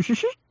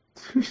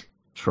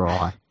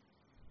try.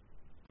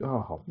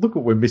 Oh, look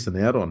what we're missing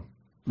out on.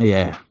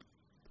 Yeah.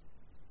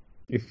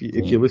 If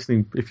you're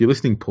listening,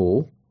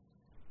 Paul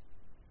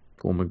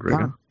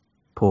McGregor.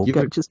 Paul,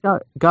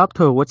 go up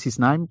to what's his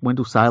name?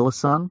 Wendell Sailor's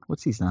son.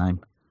 What's his name?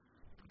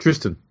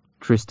 Tristan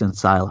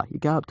Sailor. You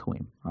go up to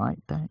him, right?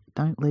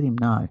 Don't let him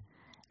know,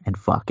 and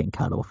fucking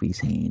cut off his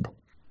hand,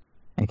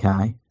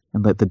 okay?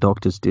 And let the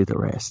doctors do the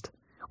rest.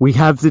 We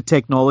have the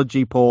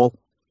technology, Paul.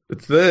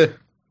 It's there.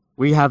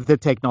 We have the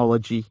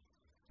technology.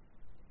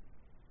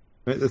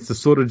 That's the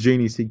sort of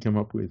genius he'd come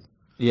up with.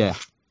 Yeah.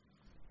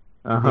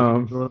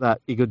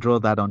 He could draw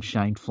that on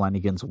Shane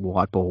Flanagan's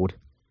whiteboard.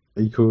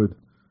 He could.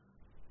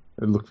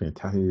 It'd look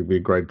fantastic. He'd be a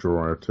great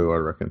drawer too, I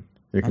reckon.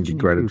 He can be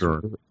great at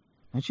drawing.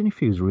 Imagine if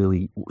he was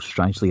really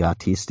strangely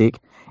artistic,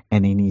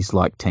 and in his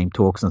like team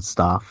talks and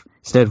stuff,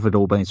 instead of it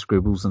all being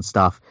scribbles and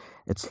stuff,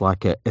 it's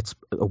like it's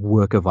a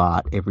work of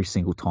art every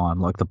single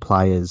time. Like the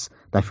players,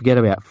 they forget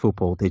about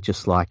football. They're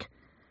just like,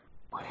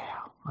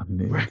 wow, I'm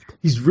moved.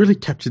 He's really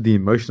captured the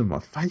emotion of my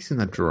face in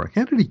that drawing.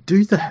 How did he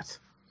do that?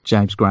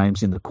 James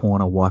Graham's in the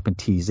corner wiping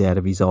tears out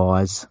of his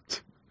eyes.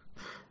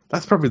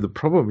 That's probably the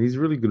problem. He's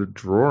really good at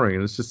drawing,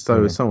 and it's just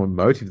so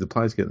emotive. The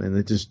players get there and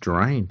they're just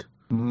drained.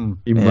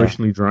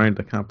 Emotionally drained.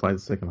 They can't play the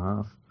second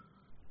half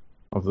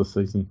of the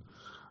season.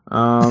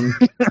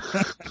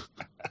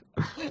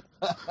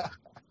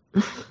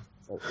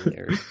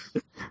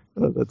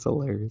 That's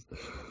hilarious.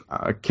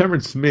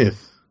 Cameron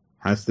Smith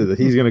has said that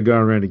he's going to go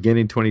around again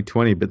in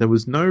 2020, but there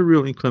was no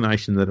real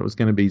inclination that it was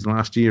going to be his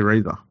last year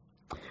either.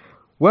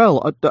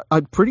 Well,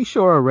 I'm pretty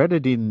sure I read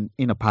it in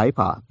a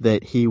paper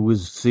that he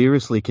was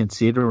seriously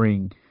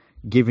considering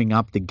giving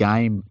up the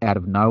game out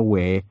of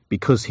nowhere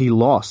because he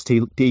lost.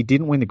 He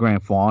didn't win the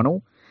grand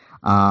final.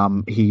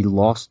 He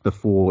lost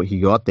before he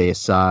got there.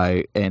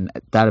 And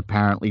that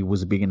apparently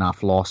was a big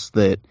enough loss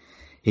that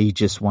he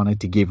just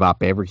wanted to give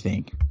up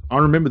everything. I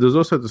remember there's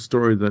also the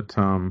story that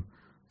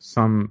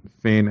some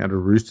fan at a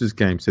Roosters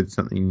game said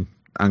something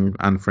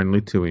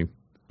unfriendly to him.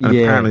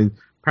 And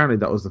apparently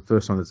that was the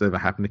first time that's ever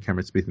happened to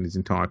Cameron Smith in his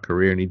entire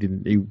career,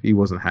 and he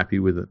wasn't happy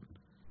with it.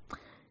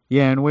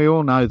 Yeah, and we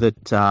all know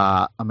that,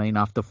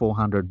 after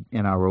 400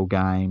 NRL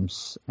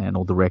games and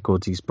all the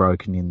records he's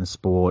broken in the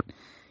sport,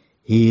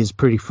 he is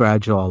pretty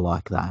fragile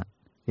like that,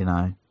 you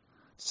know.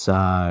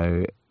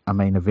 So,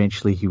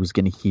 eventually he was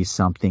going to hear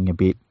something a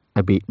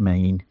bit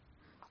mean.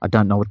 I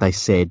don't know what they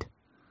said,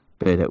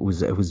 but it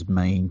was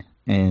mean.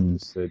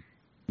 And,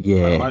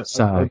 yeah,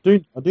 I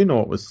do know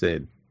what was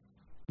said.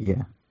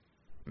 Yeah.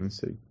 Let's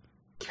see.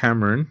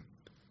 Cameron,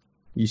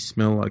 you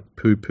smell like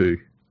poo-poo.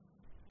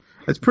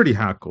 That's pretty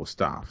hardcore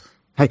stuff.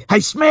 Hey,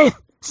 Smith!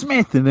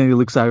 Smith, and then he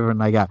looks over and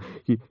they go,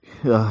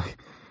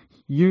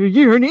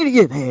 you're an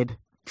idiot, Head.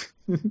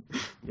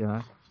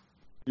 Yeah.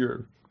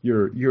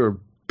 You're a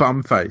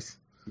bum face.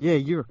 Yeah,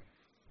 you're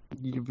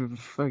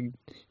fucking,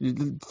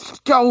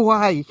 go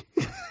away.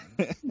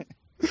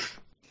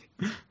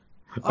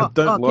 I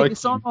don't like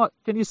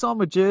can you sign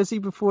my jersey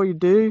before you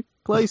do,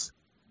 please?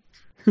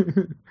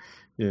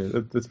 Yeah,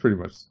 that's pretty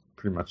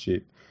much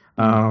it.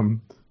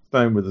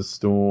 Staying with the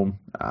Storm,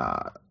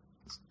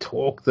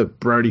 talk that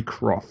Brodie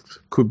Croft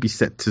could be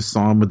set to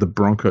sign with the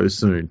Broncos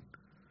soon.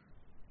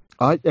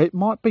 It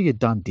might be a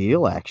done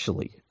deal,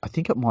 actually. I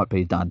think it might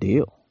be a done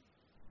deal.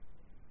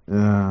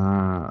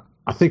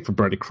 I think for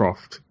Brodie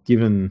Croft,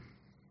 given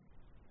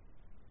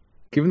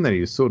that he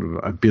was sort of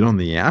a bit on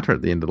the outer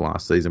at the end of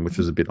last season, which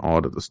was a bit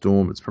odd at the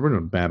Storm, it's probably not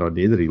a bad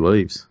idea that he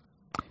leaves.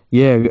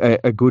 Yeah,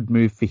 a good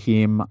move for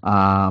him.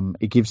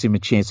 It gives him a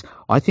chance.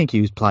 I think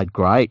he was played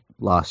great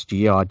last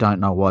year. I don't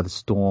know why the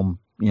Storm,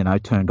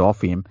 turned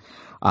off him.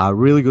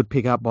 Really good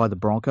pickup by the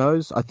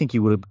Broncos. I think he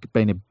would have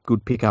been a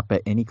good pickup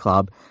at any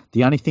club.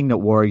 The only thing that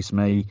worries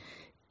me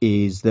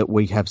is that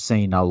we have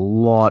seen a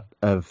lot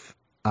of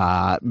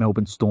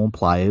Melbourne Storm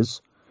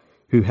players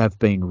who have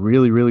been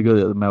really, really good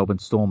at the Melbourne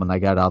Storm and they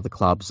go to other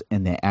clubs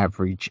and they're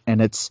average.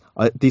 And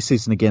this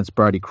isn't against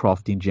Brodie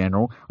Croft in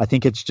general. I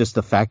think it's just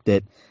the fact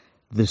that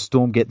the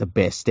Storm get the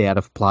best out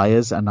of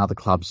players and other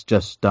clubs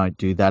just don't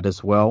do that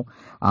as well.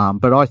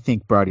 But I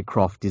think Brodie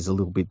Croft is a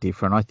little bit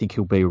different. I think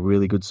he'll be a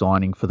really good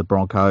signing for the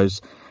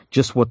Broncos,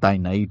 just what they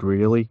need,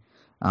 really.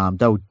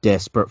 They were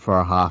desperate for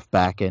a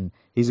halfback, and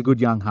he's a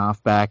good young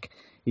halfback.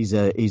 He's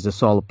a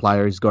solid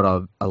player. He's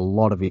got a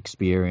lot of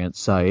experience.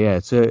 So, yeah,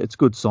 it's a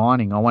good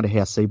signing. I wonder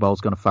how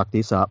Seabold's going to fuck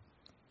this up.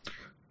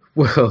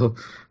 Well,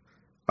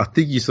 I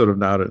think you sort of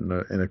nailed it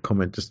in a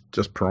comment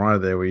just prior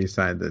there where you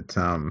say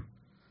that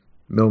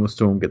Melbourne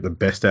Storm get the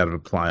best out of a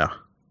player.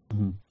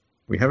 Mm-hmm.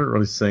 We haven't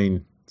really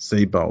seen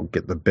Seabold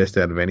get the best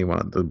out of anyone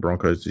at the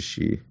Broncos this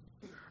year.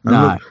 And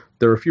No. Look,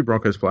 there are a few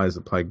Broncos players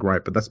that play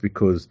great, but that's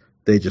because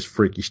they're just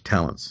freakish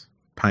talents.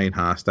 Payne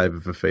Haas,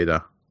 David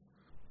Fafita,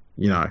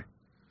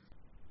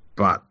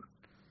 But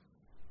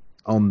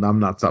old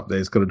Numbnuts up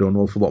there's got to do an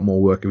awful lot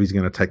more work if he's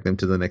going to take them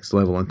to the next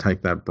level and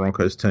take that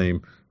Broncos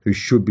team who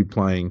should be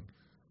playing,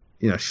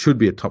 should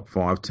be a top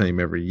 5 team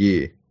every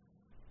year.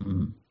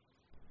 Mm.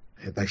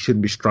 They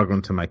shouldn't be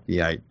struggling to make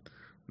the 8.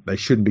 They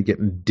shouldn't be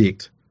getting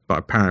dicked by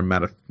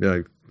Parramatta,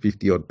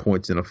 50-odd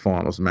points in a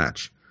finals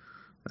match.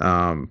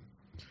 And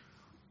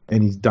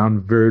he's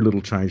done very little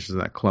changes to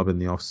that club in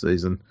the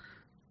off-season.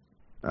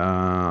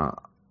 I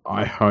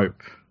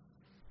hope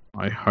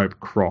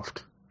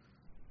Croft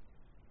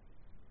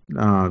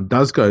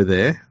does go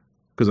there,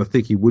 because I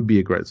think he would be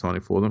a great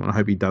signing for them, and I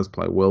hope he does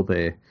play well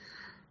there.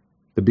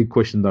 The big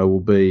question, though,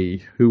 will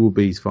be who will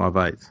be his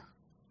 5/8?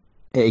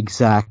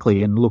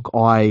 Exactly. And look,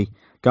 going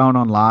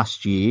on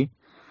last year,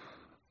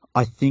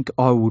 I think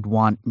I would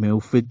want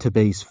Milford to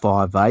be his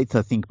 5/8.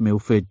 I think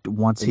Milford,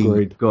 once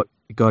Agreed.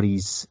 he got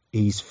his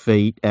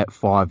feet at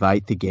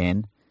 5/8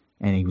 again,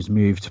 and he was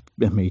moved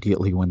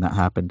immediately when that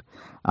happened,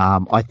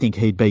 I think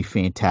he'd be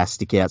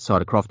fantastic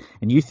outside of Croft.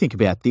 And you think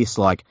about this,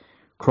 like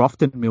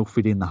Croft and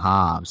Milford in the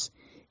halves.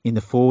 In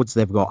the forwards,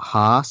 they've got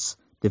Haas,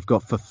 they've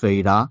got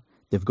Fafita,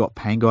 they've got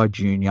Pangai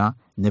Jr.,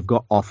 and they've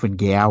got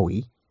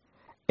Offengowie.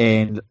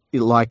 And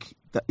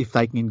if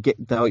they need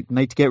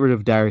to get rid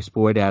of Darius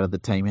Boyd out of the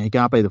team. He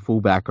can't be the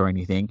fullback or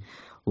anything.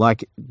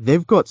 Like,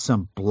 they've got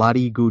some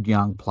bloody good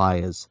young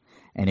players.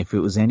 And if it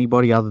was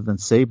anybody other than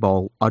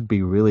Seabold, I'd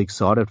be really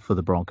excited for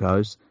the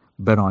Broncos,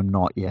 but I'm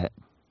not yet.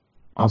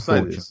 I'll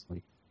say this.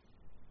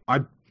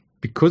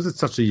 Because it's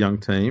such a young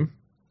team,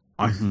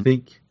 I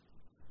think,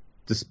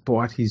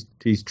 despite his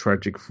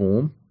tragic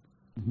form,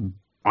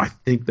 I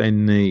think they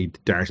need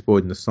Darius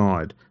Boyd in the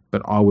side,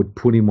 but I would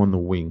put him on the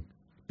wing.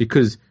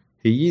 Because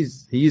he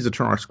is a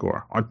try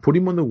scorer. I'd put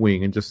him on the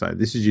wing and just say,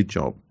 this is your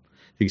job.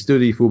 You can still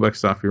do your fullback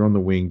stuff. You're on the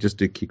wing. Just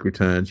do kick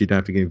returns. You don't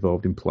have to get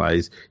involved in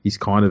plays. He's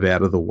kind of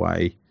out of the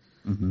way.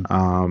 Mm-hmm.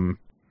 And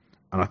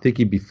I think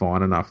he'd be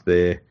fine enough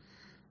there.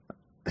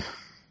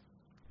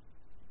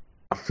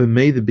 For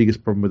me, the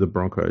biggest problem with the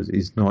Broncos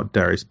is not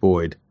Darius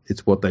Boyd.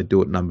 It's what they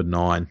do at number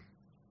 9.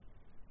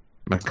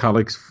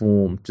 McCulloch's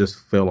form just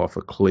fell off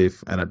a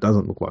cliff, and it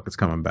doesn't look like it's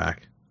coming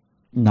back.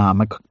 No,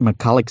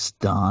 McCulloch's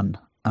done.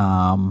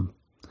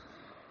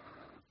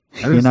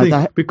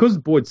 Because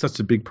Boyd's such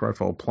a big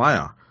profile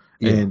player,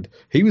 and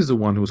he was the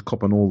one who was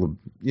copping all of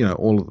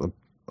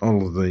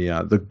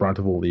the brunt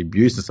of all the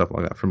abuse and stuff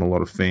like that from a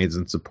lot of fans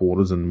and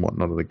supporters and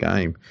whatnot of the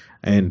game.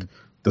 And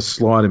the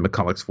slide in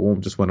McCulloch's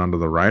form just went under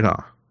the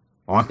radar.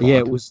 Yeah,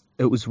 it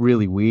was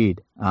really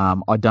weird.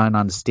 I don't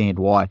understand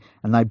why.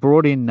 And they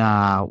brought in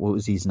what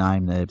was his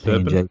name, the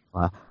PNG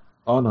player.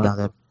 Oh no,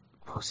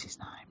 what was his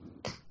name?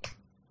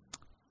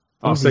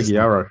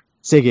 Seguiaro.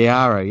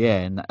 Seguiaro, yeah,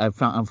 and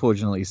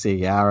unfortunately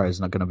Seguiaro is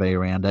not going to be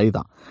around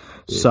either.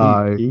 Yeah,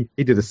 so he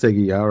did a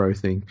Seguiaro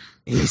thing.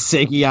 He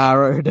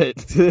Seguiaro'd it.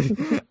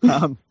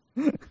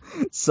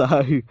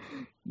 So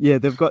yeah,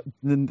 they've got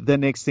the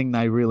next thing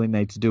they really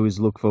need to do is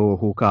look for a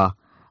hooker.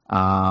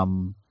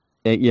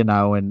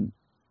 and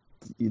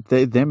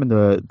them and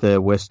the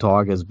West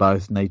Tigers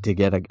both need to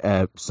get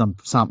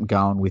something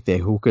going with their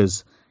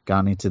hookers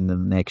going into the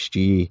next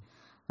year.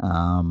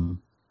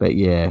 But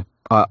yeah,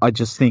 I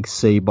just think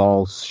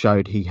Seabold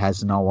showed he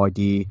has no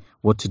idea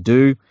what to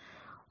do.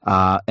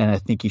 And I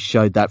think he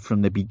showed that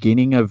from the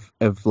beginning of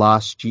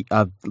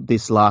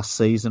this last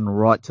season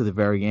right to the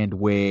very end,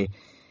 where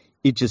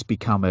it just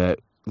become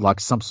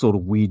some sort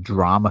of weird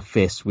drama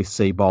fest with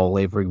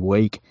Seabold every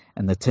week,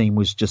 and the team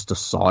was just a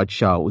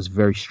sideshow. It was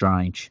very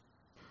strange.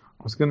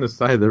 I was going to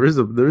say there is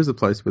a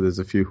place where there's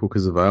a few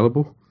hookers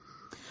available.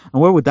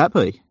 And where would that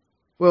be?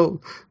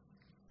 Well,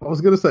 I was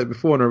going to say it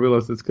before, and I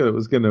realised it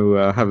was going to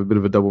have a bit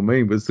of a double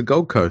meaning, but it's the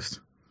Gold Coast.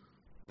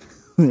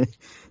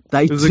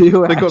 They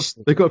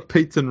got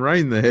Pete's and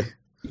Rain there.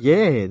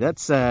 Yeah,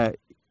 that's the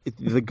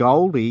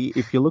Goldie.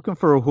 If you're looking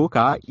for a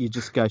hooker, you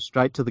just go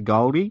straight to the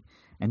Goldie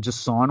and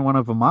just sign one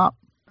of them up.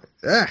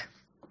 Yeah,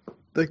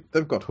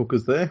 they've got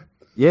hookers there.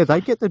 Yeah,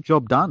 they get the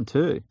job done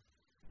too.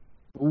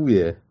 Oh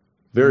yeah,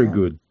 very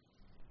good.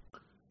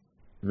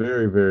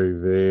 Very, very,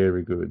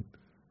 very good.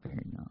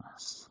 Very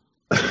nice.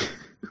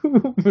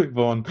 We'll move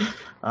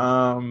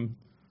on.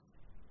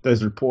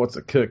 There's reports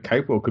that Kurt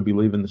Capewell could be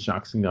leaving the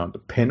Sharks and going to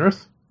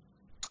Penrith.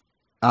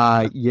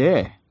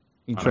 Yeah.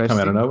 Interesting. Come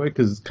out of nowhere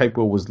because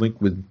Capewell was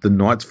linked with the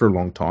Knights for a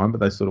long time,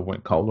 but they sort of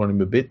went cold on him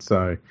a bit.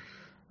 So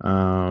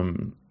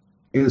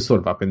it was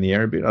sort of up in the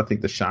air a bit. I think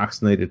the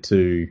Sharks needed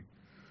to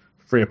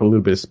free up a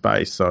little bit of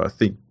space. So I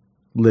think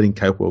letting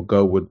Capewell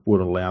go would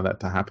allow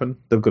that to happen.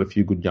 They've got a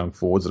few good young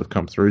forwards that have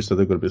come through, so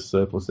they've got a bit of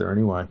surplus there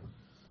anyway.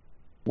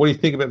 What do you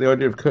think about the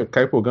idea of Kurt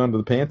Capewell going to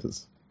the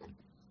Panthers?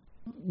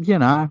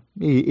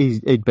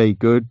 He'd be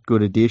good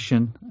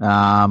addition.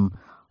 I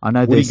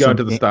know. Would he go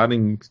into the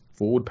starting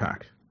forward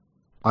pack?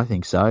 I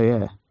think so.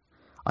 Yeah,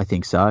 I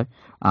think so.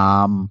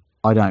 I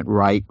don't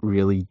rate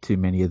really too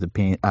many of the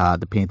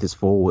Panthers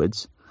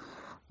forwards.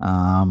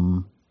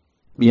 And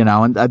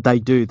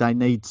they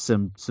need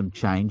some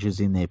changes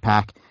in their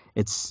pack.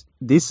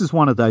 This is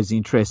one of those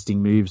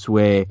interesting moves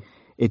where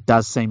it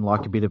does seem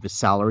like a bit of a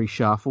salary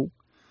shuffle.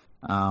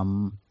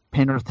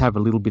 Penrith have a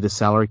little bit of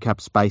salary cap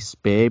space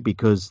spare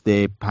because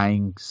they're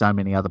paying so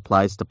many other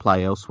players to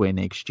play elsewhere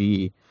next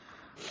year.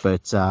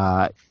 But,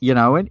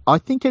 and I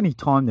think any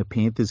time the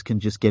Panthers can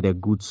just get a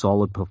good,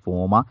 solid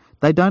performer,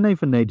 they don't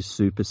even need a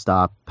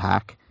superstar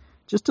pack,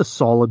 just a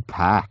solid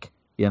pack,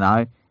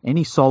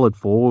 Any solid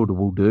forward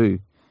will do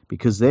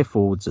because their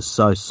forwards are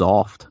so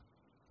soft.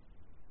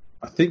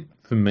 I think,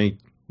 for me,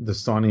 the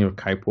signing of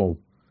Capewell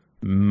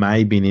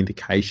may be an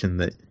indication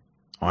that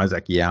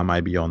Isaac Yao may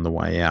be on the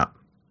way out.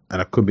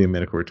 And it could be a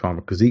medical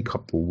retirement because he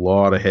copped a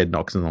lot of head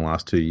knocks in the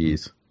last 2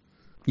 years.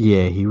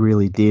 Yeah, he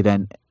really did.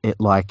 And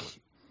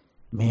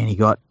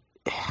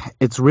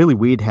it's really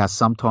weird how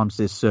sometimes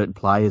there's certain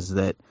players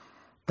that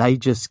they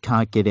just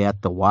can't get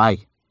out the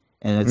way.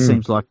 And it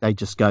seems like they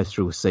just go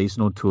through a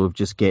season or two of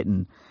just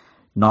getting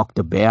knocked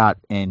about.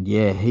 And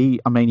yeah,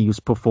 he was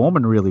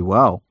performing really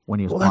well when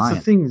he was playing. That's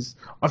the things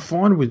I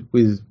find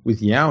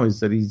with Yao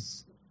is that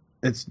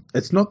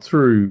it's not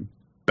through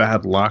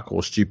bad luck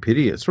or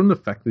stupidity. It's from the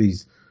fact that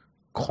he's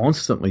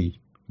constantly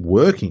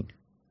working.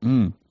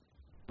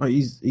 Like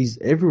he's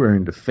everywhere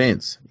in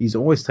defence. He's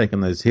always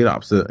taking those hit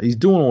ups. He's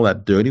doing all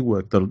that dirty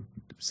work that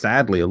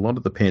sadly a lot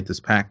of the Panthers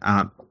pack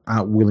aren't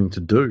willing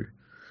to do.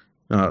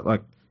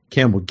 Like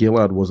Campbell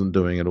Gillard wasn't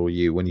doing it all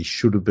year when he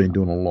should have been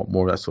doing a lot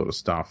more of that sort of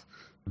stuff.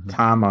 Mm-hmm.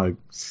 Tamo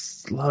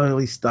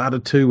slowly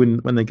started to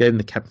when they gave him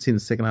the captaincy in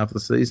the second half of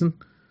the season.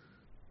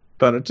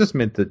 But it just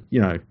meant that,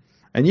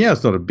 and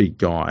Yao's not a big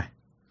guy.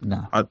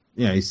 No.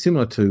 He's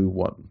similar to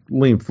what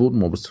Liam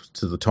Fulton was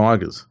to the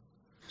Tigers.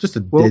 Just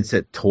a dead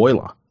set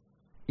toiler.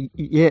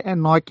 Yeah,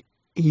 and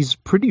he's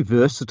pretty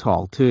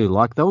versatile too.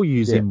 Like they'll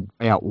use him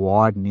out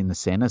wide and in the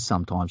centre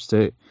sometimes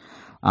too.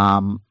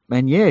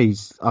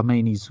 He's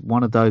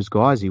one of those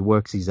guys. He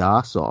works his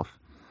ass off.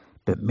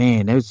 But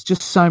man, there's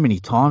just so many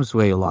times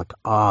where you're like,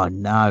 oh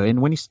no.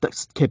 And when he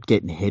kept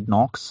getting head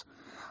knocks,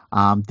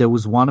 there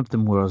was one of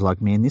them where I was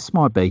like, man, this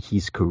might be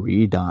his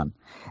career done.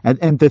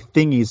 And the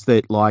thing is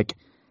that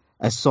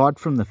aside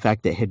from the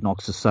fact that head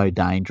knocks are so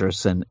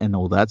dangerous and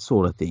all that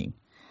sort of thing,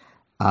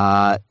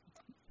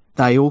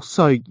 they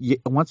also,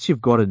 once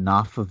you've got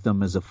enough of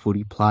them as a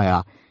footy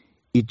player,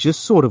 it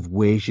just sort of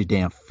wears you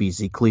down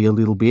physically a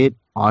little bit,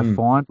 I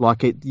find.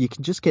 You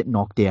can just get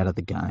knocked out of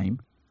the game.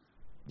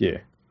 Yeah.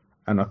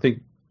 And I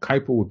think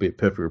Capewell would be a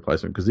perfect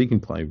replacement because he can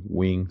play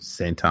wing,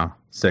 centre,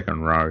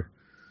 second row.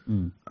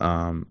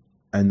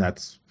 And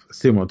that's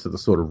similar to the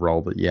sort of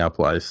role that Yao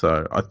plays.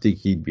 So I think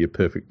he'd be a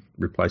perfect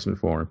replacement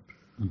for him.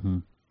 Mm-hmm.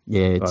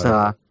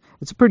 Yeah,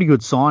 it's a pretty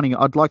good signing.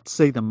 I'd like to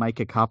see them make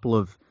a couple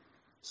of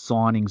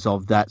signings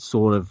of that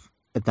sort of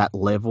at that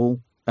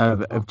level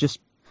of just,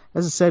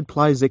 as I said,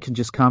 players that can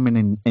just come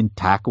in and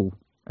tackle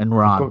and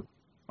run.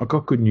 I've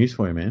got good news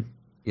for you, man.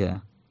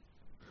 Yeah.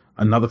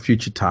 Another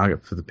future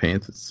target for the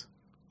Panthers.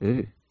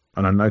 Ooh.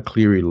 And I know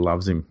Cleary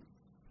loves him.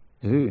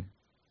 Ooh.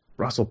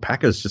 Russell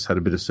Packer's just had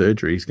a bit of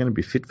surgery. He's going to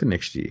be fit for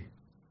next year.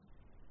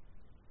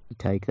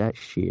 Take that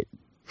shit.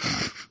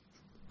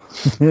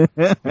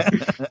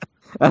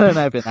 I don't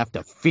even have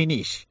to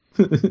finish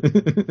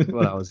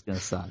what I was going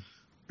to say.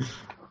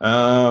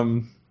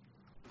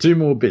 Two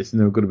more bits, and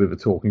then we've got a bit of a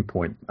talking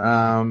point.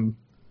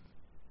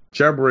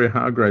 Jared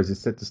Hargraves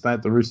is set to stay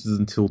at the Roosters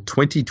until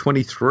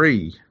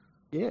 2023.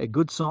 Yeah,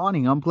 good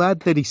signing. I'm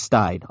glad that he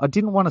stayed. I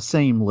didn't want to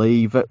see him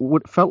leave.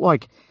 Felt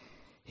like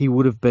he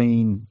would have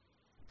been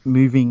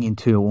moving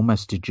into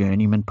almost a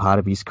journeyman part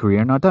of his career,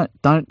 and I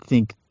don't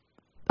think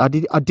I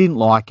didn't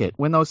like it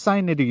when they were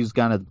saying that he was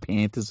going to the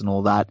Panthers and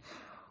all that.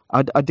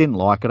 I didn't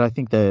like it. I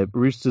think the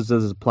Roosters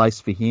is a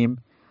place for him,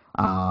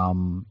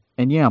 and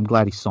yeah, I'm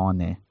glad he signed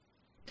there.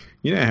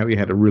 You know how he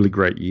had a really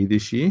great year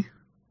this year?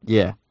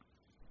 Yeah,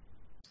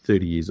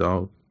 30 years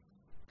old.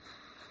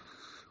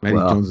 Matty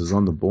Johns is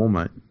on the ball,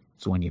 mate.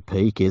 It's when you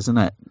peak, isn't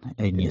it?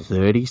 In your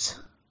 30s.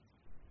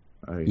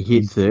 You hit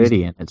He's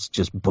 30 and it's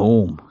just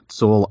boom.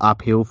 It's all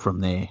uphill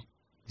from there.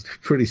 He's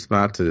pretty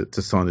smart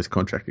to sign this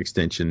contract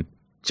extension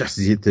just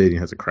as he hit 30 and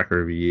has a cracker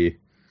every year.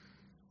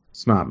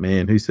 Smart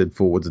man. Who said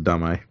forward's a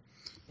dumb, eh?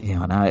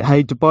 Yeah, I know.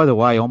 Hey, by the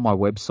way, on my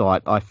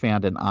website, I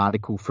found an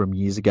article from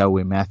years ago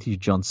where Matthew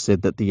Johns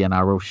said that the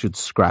NRL should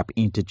scrap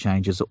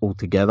interchanges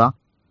altogether.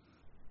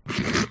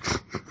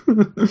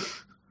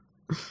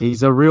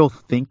 He's a real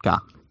thinker.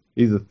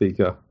 He's a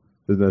thinker.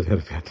 There's no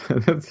doubt about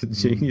that. That's a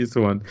genius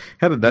one.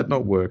 How did that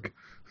not work?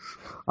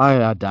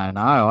 I don't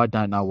know. I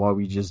don't know why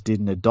we just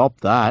didn't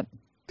adopt that.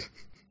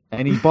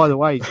 And by the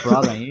way, his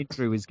brother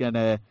Andrew is going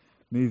to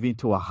move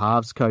into a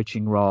halves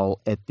coaching role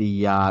at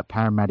the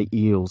Parramatta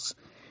Eels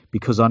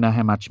because I know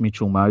how much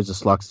Mitchell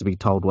Moses likes to be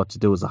told what to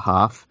do as a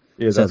half.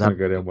 Yeah, that's going to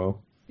go down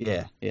well.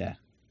 Yeah.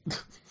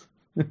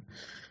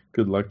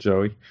 Good luck,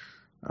 Joey.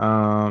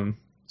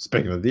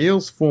 Speaking of the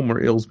Eels,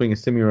 former Eels being a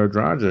Semio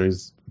Odraja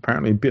is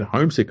apparently a bit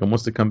homesick and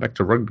wants to come back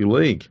to rugby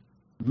league.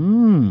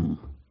 And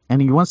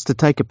he wants to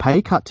take a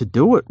pay cut to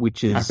do it,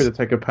 which is... Happy to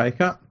take a pay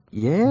cut?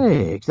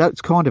 Yeah,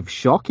 that's kind of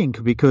shocking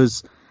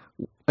because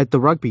at the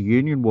Rugby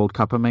Union World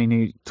Cup, I mean,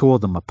 he tore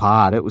them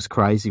apart. It was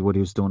crazy what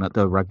he was doing at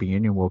the Rugby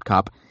Union World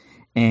Cup.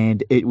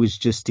 And it was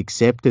just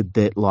accepted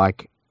that,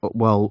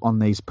 on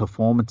these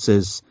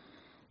performances,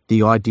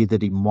 the idea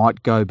that he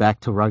might go back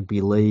to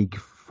rugby league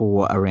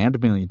for around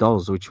 $1 million,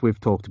 which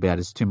we've talked about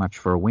is too much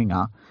for a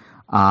winger,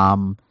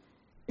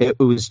 it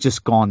was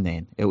just gone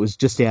then. It was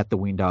just out the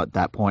window at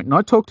that point. And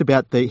I talked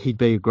about that he'd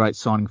be a great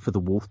signing for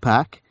the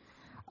Wolfpack,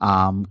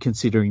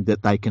 considering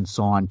that they can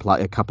sign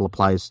a couple of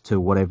players to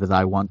whatever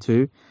they want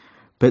to.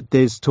 But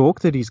there's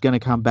talk that he's going to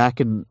come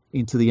back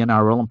into the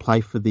NRL and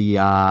play for the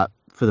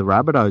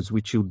Rabbitohs,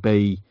 which would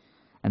be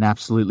an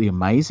absolutely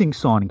amazing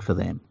signing for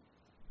them.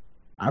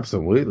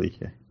 Absolutely.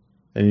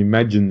 And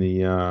imagine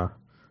the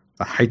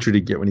hatred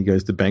he'd get when he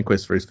goes to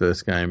Bankwest for his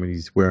first game and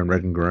he's wearing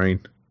red and green.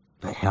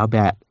 But how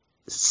about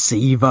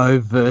Sivo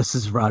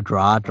versus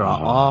Radradra?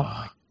 Oh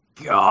my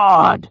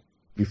God.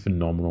 Be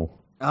phenomenal.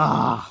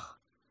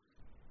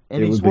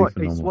 And he's what,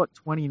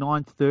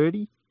 29,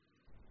 30?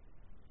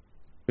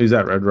 Who's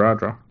that,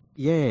 Radradra?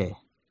 Yeah.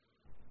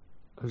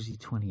 Or is he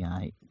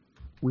 28?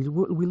 We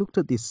looked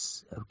at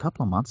this a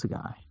couple of months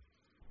ago.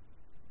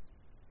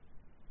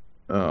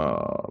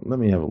 Let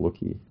me have a look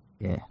here.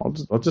 Yeah. I'll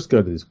just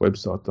go to this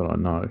website that I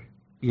know.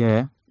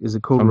 Yeah. Is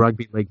it called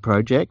Rugby League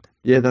Project?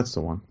 Yeah, that's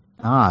the one.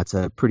 It's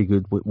a pretty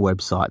good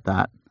website,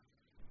 that.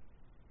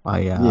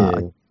 I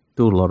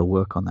do a lot of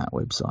work on that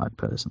website,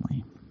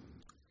 personally.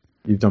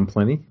 You've done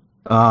plenty?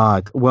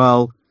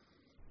 Well,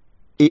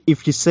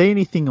 if you see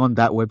anything on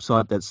that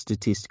website that's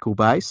statistical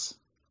base,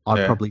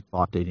 I'd probably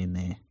typed it in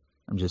there.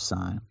 I'm just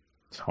saying.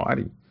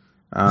 Tidy.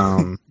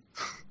 Simira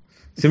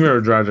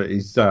Radradra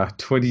is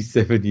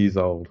 27 years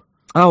old.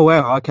 Oh,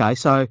 wow. Okay.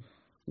 So,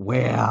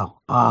 wow.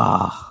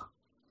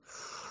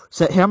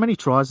 So how many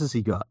tries has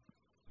he got?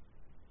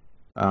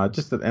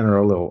 Just at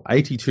NRL level,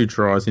 82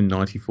 tries in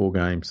 94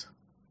 games.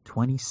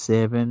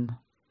 27.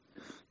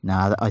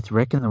 No, I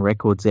reckon the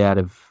record's out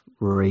of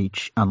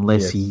reach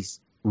unless he's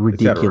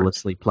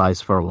ridiculously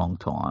plays for a long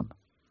time.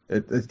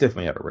 It's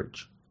definitely out of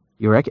reach.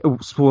 You reckon?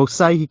 Well,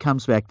 say he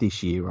comes back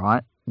this year,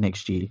 right?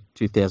 Next year,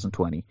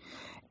 2020,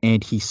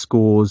 and he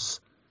scores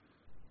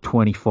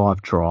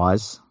 25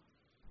 tries,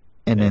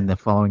 and then the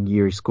following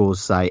year he scores,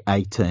 say,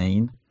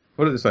 18.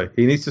 What did it say?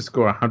 He needs to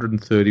score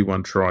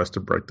 131 tries to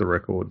break the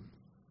record.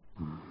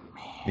 Man.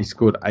 He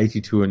scored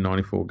 82 in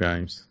 94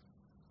 games.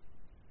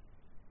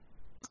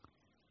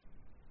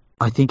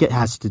 I think it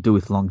has to do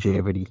with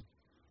longevity.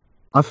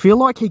 I feel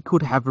like he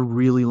could have a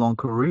really long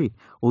career.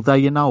 Although,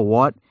 you know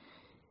what?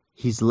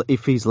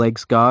 If his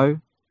legs go,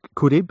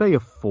 could he be a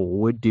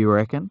forward, do you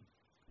reckon?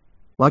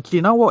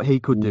 You know what he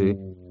could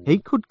do? He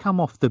could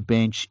come off the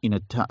bench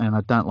and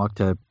I don't like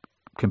to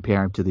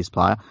compare him to this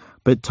player,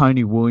 but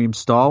Tony Williams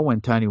style,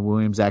 when Tony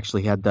Williams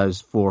actually had those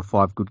 4 or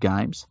 5 good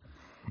games,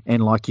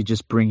 and you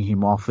just bring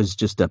him off as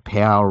just a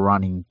power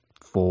running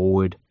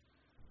forward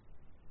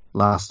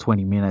last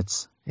 20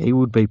 minutes. He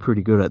would be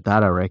pretty good at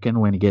that, I reckon,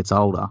 when he gets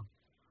older.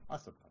 I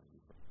suppose.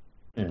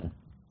 Yeah.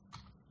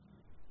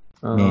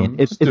 Man,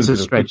 it's a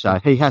stretch though.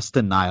 He has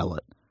to nail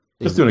it.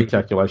 Just doing a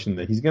calculation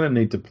there. He's going to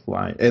need to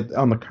play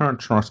on the current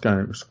try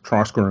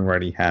scoring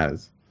rate he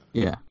has.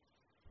 Yeah.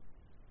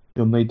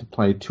 He'll need to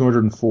play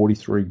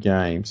 243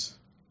 games,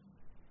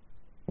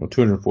 or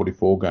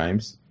 244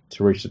 games,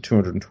 to reach the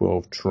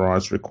 212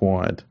 tries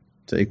required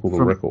to equal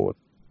the record.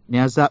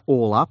 Now, is that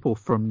all up or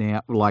from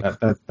now?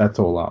 That's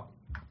all up.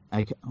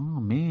 Okay. Oh,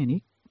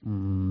 man.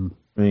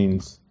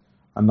 Means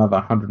another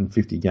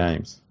 150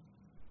 games.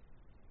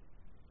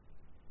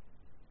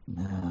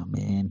 Oh,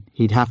 man.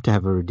 He'd have to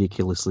have a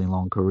ridiculously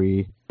long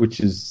career. Which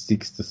is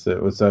it's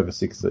over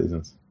 6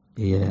 seasons.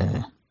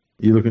 Yeah.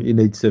 You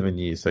need 7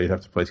 years, so you'd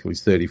have to play till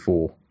he's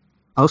 34.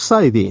 I'll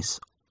say this.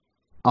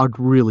 I'd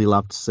really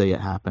love to see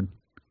it happen.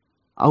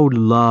 I'd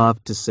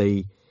love to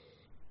see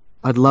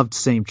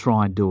him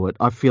try and do it.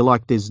 I feel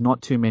like there's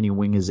not too many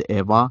wingers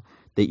ever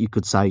that you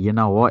could say, you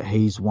know what,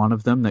 he's one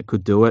of them that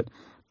could do it,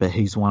 but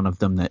he's one of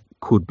them that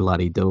could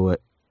bloody do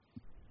it.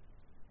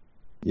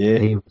 Yeah.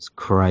 He was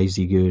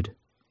crazy good.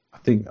 I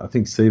think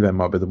Sivo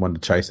might be the one to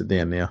chase it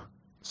down now.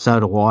 So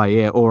do I,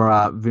 yeah. Or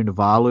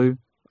Vunivalu.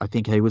 I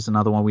think he was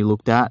another one we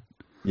looked at.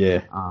 Yeah,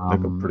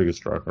 they've got pretty good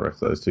striker,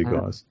 those two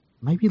guys.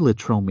 Maybe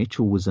Latrell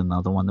Mitchell was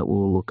another one that we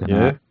were looking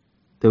at.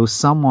 There was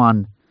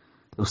someone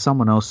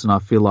else, and I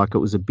feel like it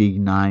was a big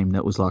name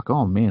that was like,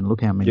 oh man,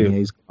 look how many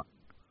he's got.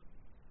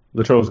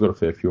 Latrell's got a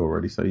fair few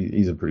already, so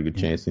he's a pretty good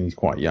chance, and he's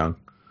quite young.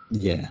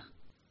 Yeah.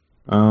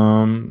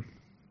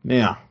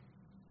 Now,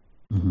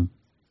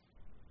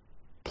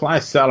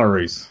 player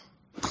salaries.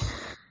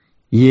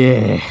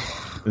 Yeah.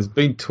 There's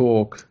been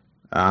talk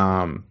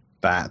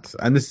that,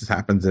 and this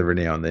happens every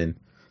now and then,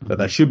 that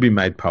they should be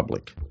made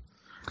public.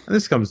 And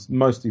this comes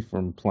mostly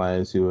from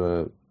players who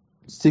are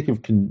sick of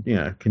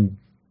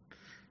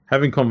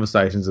having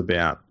conversations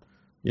about,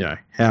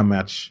 how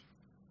much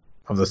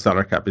of the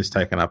salary cap is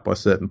taken up by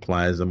certain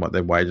players and what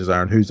their wages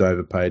are and who's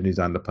overpaid and who's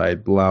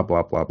underpaid, blah,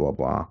 blah, blah, blah,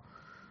 blah.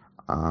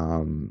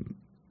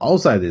 I'll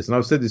say this, and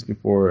I've said this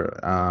before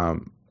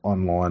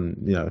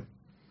online,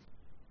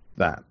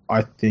 that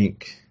I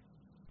think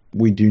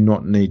we do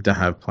not need to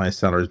have player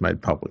salaries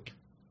made public.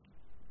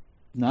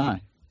 No.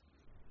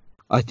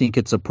 I think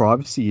it's a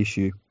privacy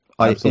issue.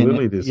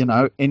 Absolutely it is.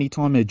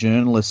 Anytime a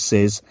journalist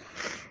says,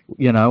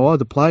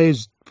 the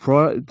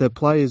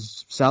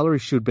players' salary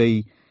should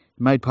be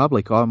made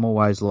public, I'm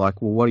always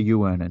like, well, what are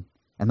you earning?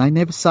 And they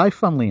never say,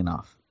 funnily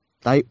enough.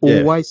 They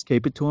always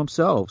keep it to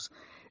themselves.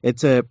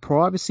 It's a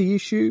privacy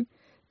issue.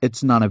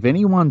 It's none of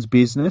anyone's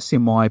business,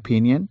 in my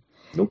opinion.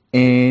 Nope.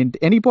 And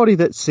anybody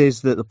that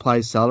says that the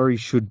player's salary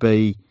should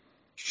be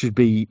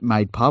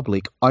made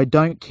public, I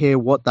don't care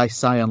what they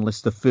say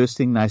unless the first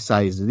thing they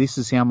say is, this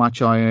is how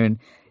much I earn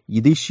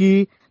this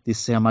year,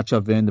 this is how much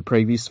I've earned the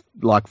previous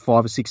 5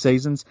 or 6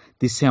 seasons,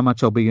 this is how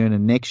much I'll be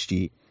earning next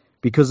year.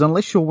 Because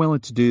unless you're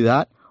willing to do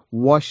that,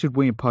 why should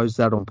we impose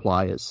that on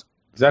players?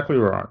 Exactly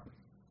right.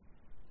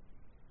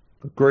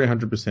 Agree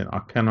 100%. I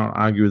cannot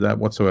argue with that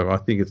whatsoever. I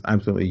think it's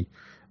absolutely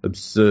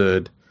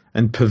absurd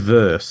and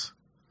perverse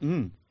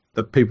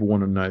that people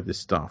want to know this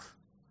stuff.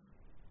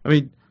 I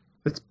mean,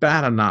 it's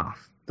bad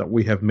enough that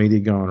we have media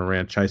going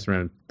around chasing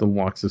around the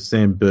likes of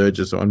Sam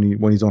Burgess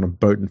when he's on a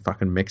boat in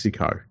fucking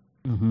Mexico.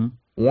 Mm-hmm.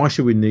 Why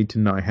should we need to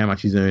know how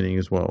much he's earning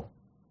as well?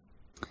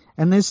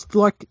 And there's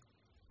one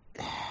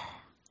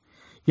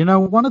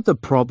of the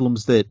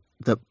problems that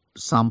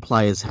some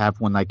players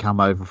have when they come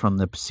over from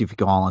the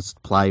Pacific Islands to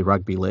play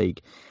rugby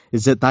league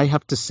is that they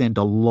have to send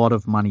a lot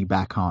of money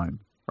back home,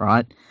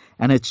 right?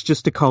 And it's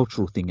just a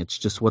cultural thing. It's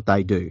just what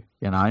they do,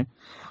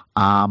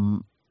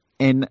 And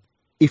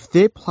if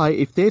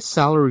their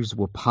salaries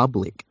were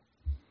public,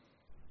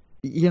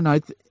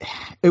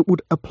 it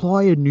would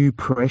apply a new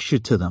pressure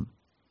to them.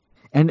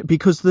 And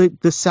because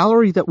the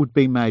salary that would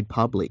be made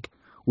public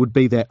would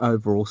be their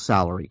overall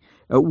salary.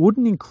 It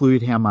wouldn't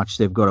include how much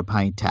they've got to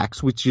pay in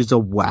tax, which is a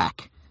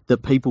whack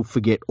that people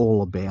forget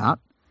all about.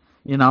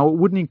 It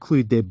wouldn't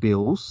include their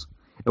bills.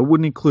 It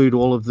wouldn't include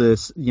all of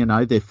this,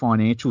 their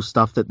financial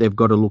stuff that they've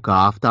got to look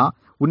after. It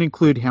wouldn't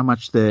include how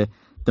much the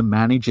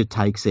manager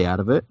takes out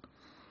of it.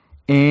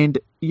 And,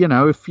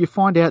 if you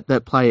find out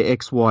that player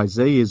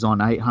XYZ is on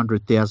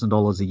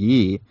 $800,000 a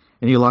year,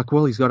 and you're like,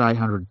 well, he's got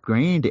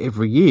 $800,000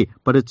 every year,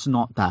 but it's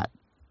not that.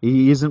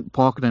 He isn't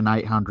pocketing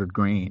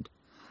 $800,000.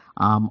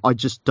 I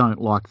just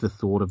don't like the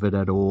thought of it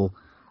at all.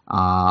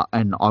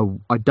 And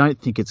I don't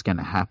think it's going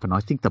to happen. I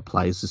think the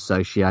Players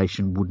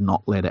Association would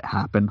not let it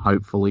happen,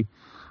 hopefully.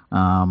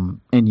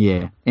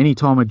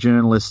 Anytime a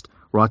journalist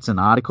writes an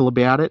article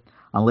about it,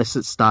 unless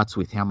it starts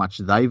with how much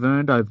they've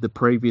earned over the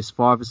previous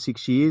 5 or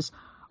 6 years,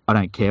 I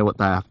don't care what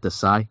they have to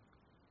say.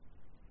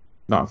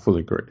 No, I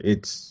fully agree.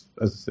 As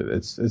I said,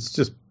 it's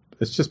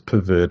just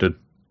perverted.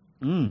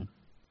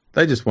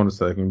 They just want us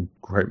so they can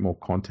create more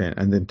content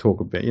and then talk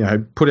about,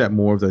 put out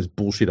more of those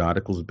bullshit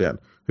articles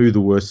about who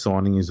the worst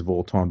signing is of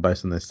all time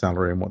based on their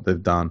salary and what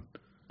they've done.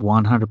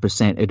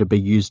 100%. It'll be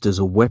used as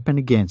a weapon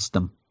against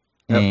them.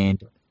 Yep.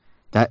 And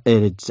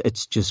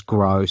it's just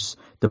gross.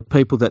 The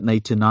people that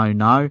need to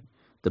know.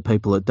 The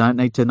people that don't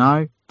need to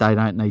know, they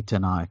don't need to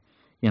know.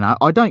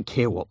 I don't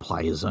care what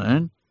players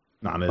earn.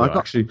 No, neither.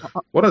 Actually,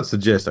 what I'd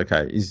suggest,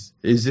 is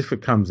if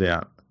it comes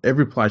out,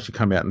 every player should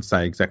come out and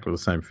say exactly the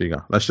same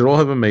figure. They should all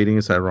have a meeting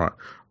and say, right,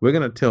 we're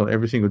going to tell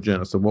every single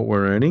journalist that what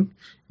we're earning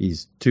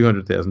is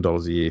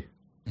 $200,000 a year.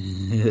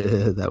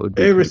 Yeah, that would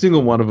be every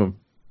single one of them.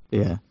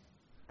 Yeah.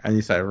 And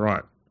you say,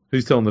 right,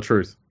 who's telling the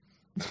truth?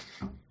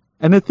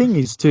 And the thing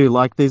is, too,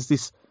 like, there's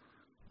this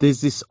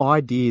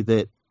idea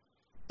that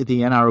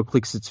the NRL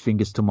clicks its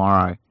fingers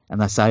tomorrow and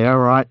they say, all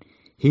right,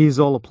 here's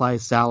all the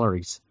players'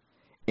 salaries.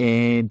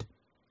 And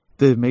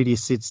the media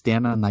sits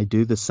down and they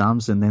do the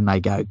sums and then they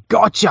go,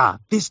 gotcha,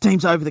 this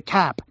team's over the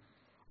cap.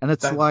 And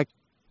it's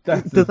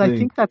do they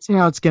think that's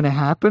how it's going to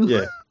happen?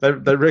 Yeah, they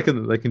reckon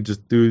that they can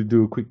just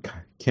do a quick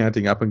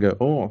counting up and go,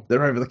 oh,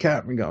 they're over the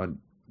cap, and going,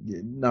 yeah,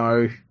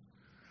 no.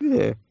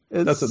 Yeah.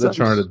 That's what they're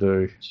trying to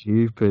do.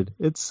 Stupid.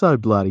 It's so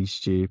bloody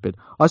stupid.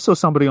 I saw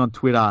somebody on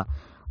Twitter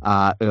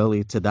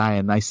earlier today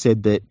and they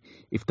said that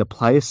if the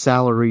player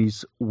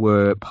salaries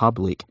were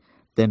public,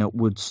 then it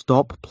would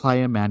stop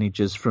player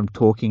managers from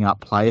talking up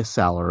player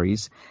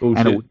salaries. Bullshit.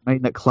 And it would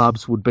mean that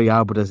clubs would be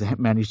able to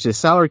manage their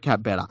salary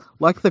cap better.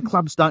 Like the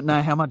clubs don't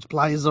know how much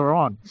players are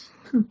on.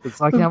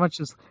 It's like how much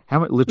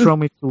Latrell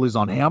Mitchell is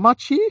on how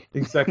much here?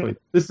 Exactly.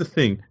 This is the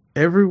thing.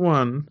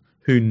 Everyone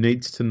who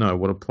needs to know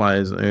what a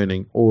player's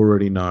earning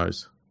already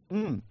knows.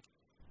 Mm.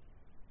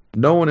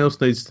 No one else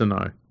needs to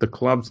know. The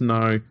clubs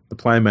know, the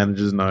player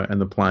managers know, and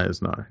the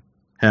players know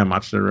how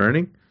much they're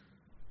earning.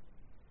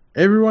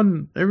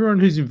 Everyone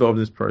who's involved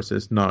in this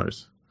process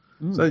knows.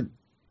 Mm. So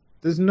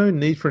there's no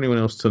need for anyone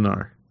else to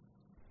know.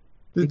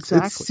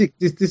 Exactly. It's sick.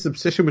 This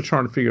obsession with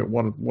trying to figure out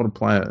what a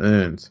player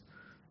earns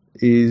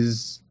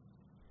is,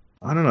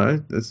 I don't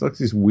know, it's like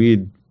this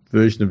weird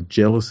version of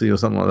jealousy or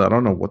something like that. I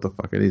don't know what the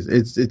fuck it is.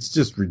 It's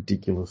just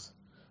ridiculous.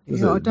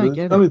 Yeah, I don't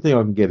get it. The only thing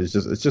I can get is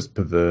it's just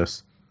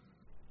perverse.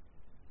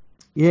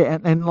 Yeah,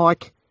 and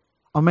like,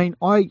 I mean,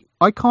 I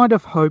kind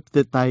of hope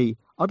that I'd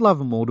love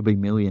them all to be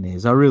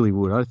millionaires. I really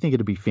would. I think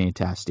it'd be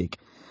fantastic.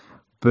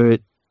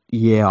 But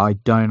yeah, I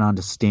don't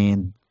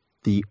understand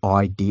the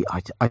idea.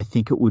 I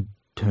think it would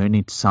turn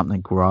into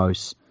something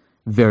gross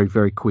very,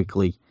 very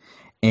quickly.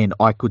 And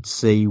I could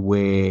see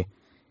where,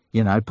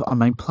 I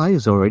mean,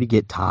 players already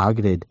get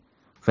targeted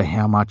for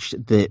how much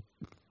the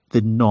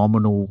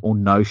nominal or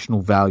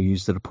notional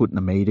values that are put in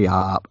the media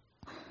up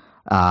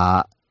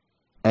are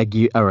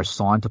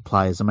assigned to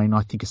players. I mean,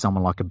 I think of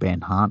someone like a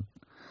Ben Hunt.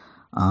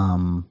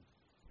 You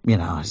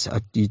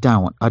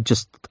don't want.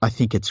 I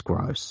think it's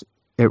gross.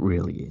 It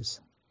really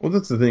is. Well,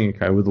 that's the thing.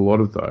 Okay, with a lot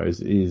of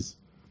those is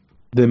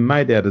they're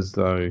made out as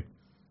though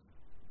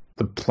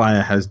the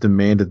player has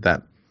demanded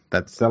that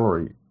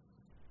salary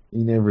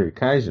in every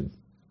occasion.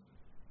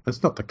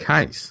 That's not the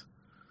case.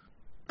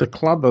 The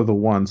club are the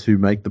ones who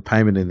make the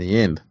payment in the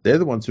end. They're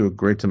the ones who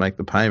agreed to make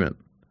the payment.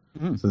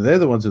 Mm. So they're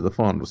the ones with the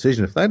final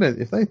decision. If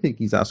they think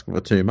he's asking for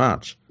too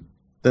much,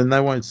 then they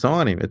won't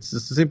sign him. It's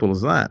just as simple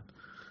as that.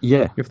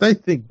 Yeah. If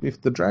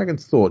the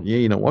Dragons thought, yeah,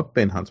 you know what,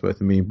 Ben Hunt's worth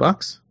 $1 million,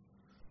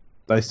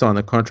 they sign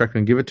the contract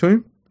and give it to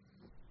him,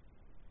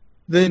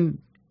 then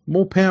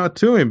more power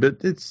to him.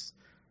 But it's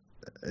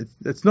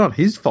not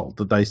his fault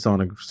that they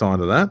signed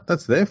to that.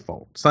 That's their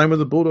fault. Same with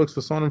the Bulldogs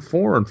for signing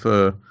Foran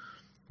for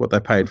what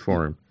they paid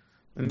for him.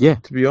 And yeah.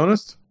 To be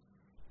honest,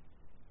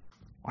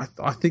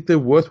 I think they're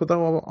worth what they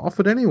were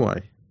offered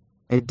anyway.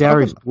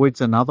 Darius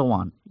Boyd's another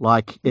one.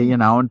 Like,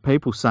 and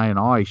people saying,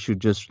 he should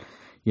just,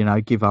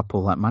 give up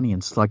all that money.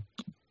 And it's like,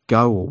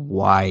 go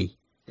away.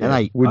 Yeah.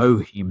 They owe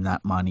him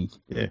that money.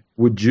 Yeah.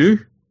 Would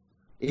you?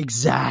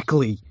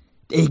 Exactly.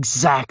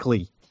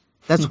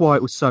 That's why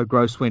it was so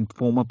gross when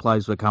former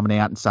players were coming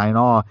out and saying,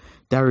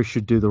 Darius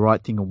should do the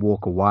right thing and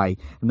walk away.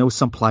 And there were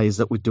some players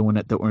that were doing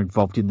it that were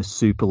involved in the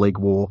Super League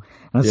war.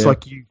 And it's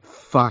like, you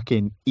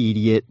fucking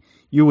idiot.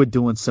 You were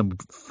doing some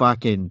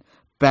fucking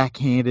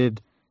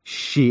backhanded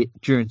shit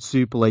during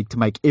Super League to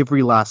make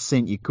every last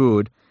cent you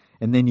could.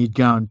 And then you'd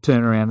go and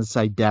turn around and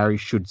say Darius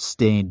should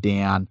stand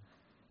down.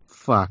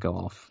 Fuck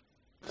off.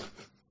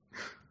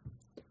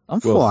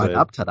 I'm fired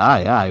up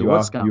today, eh?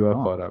 What's going on? You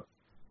are fired up.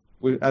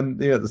 And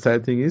the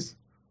sad thing is,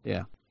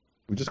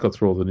 we just got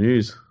through all the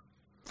news.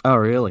 Oh,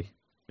 really?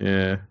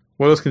 Yeah.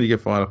 What else can you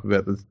get fired up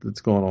about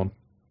that's gone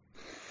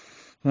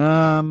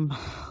on?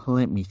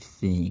 Let me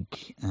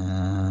think.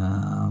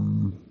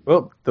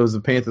 Well, there was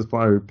a Panthers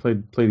player who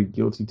pleaded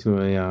guilty to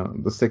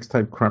the sex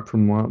tape crap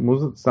from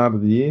was it start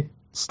of the year?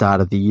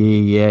 Start of the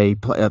year, yeah.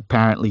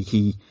 Apparently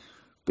he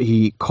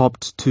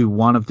copped to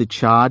one of the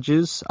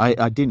charges.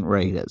 I didn't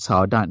read it, so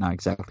I don't know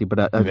exactly,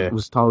 but I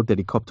was told that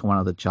he copped to one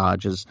of the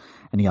charges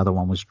and the other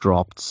one was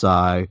dropped.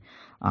 So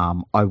I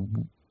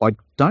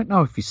don't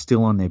know if he's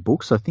still on their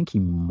books. I think he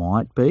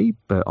might be,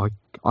 but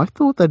I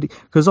thought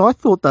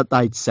that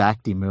they'd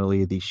sacked him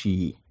earlier this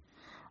year.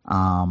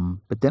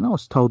 But then I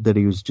was told that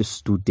he was just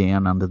stood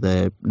down under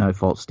the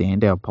no-fault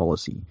stand-down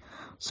policy.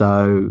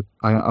 So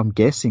I'm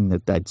guessing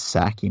that they'd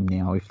sack him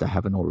now if they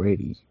haven't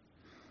already.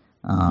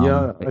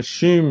 I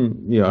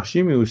assume he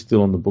was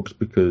still on the books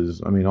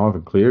because,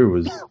 Ivan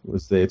Cleary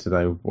was there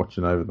today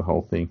watching over the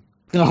whole thing.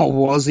 Oh,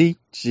 was he?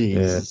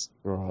 Jesus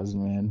Christ,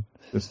 man.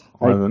 Just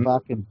Ivan.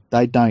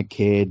 They don't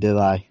care, do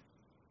they?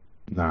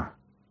 Nah.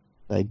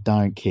 They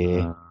don't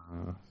care.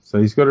 So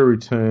he's got to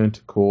return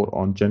to court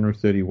on January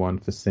 31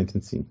 for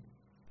sentencing.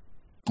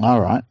 All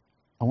right.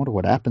 I wonder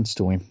what happens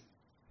to him.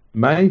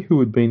 May, who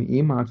had been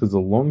earmarked as a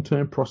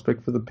long-term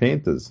prospect for the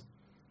Panthers,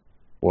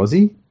 was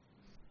he?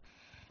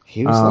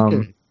 He was like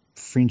a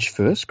fringe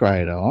first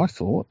grader, I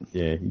thought.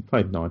 Yeah, he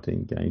played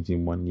 19 games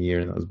in 1 year,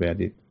 and that was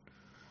about it.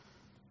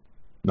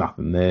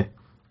 Nothing there.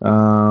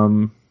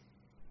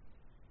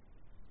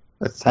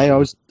 Hey, I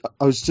was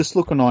just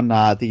looking on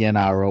the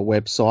NRL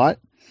website,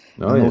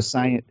 and they were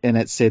saying, and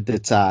it said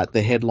that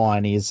the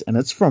headline is, and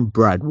it's from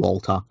Brad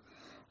Walter.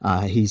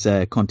 He's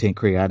a content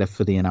creator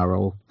for the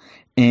NRL,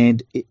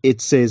 and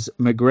it says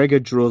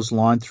McGregor draws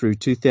line through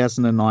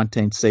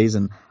 2019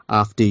 season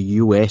after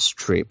US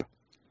trip.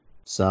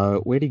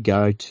 So where'd he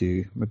go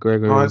to,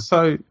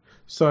 McGregor?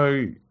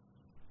 So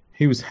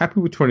he was happy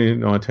with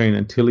 2019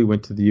 until he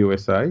went to the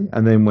USA,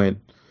 and then went,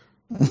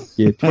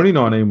 yeah,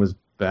 2019 was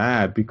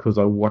bad because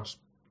I watched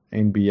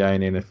NBA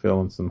and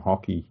NFL and some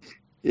hockey.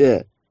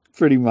 Yeah,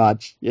 pretty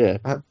much. Yeah,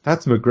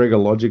 that's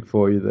McGregor logic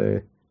for you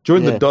there.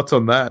 Join the dots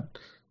on that.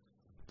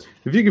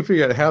 If you can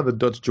figure out how the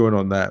dots join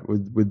on that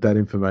with that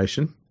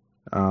information,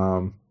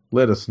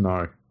 let us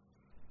know.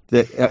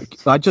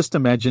 I just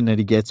imagine that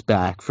he gets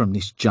back from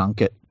this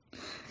junket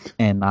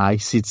and he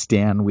sits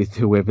down with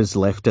whoever's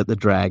left at the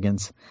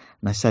Dragons,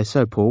 and they say,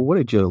 "So, Paul, what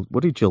did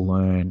you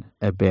learn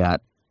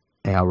about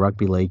our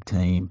rugby league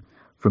team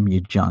from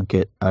your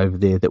junket over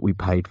there that we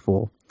paid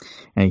for?"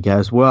 And he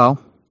goes,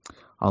 "Well,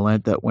 I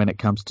learned that when it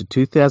comes to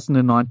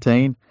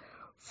 2019,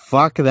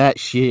 fuck that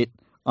shit.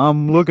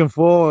 I'm looking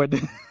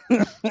forward."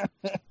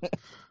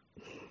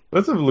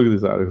 Let's have a look at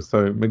this article.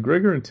 So,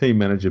 McGregor and team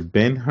manager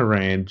Ben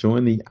Haran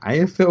joined the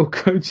AFL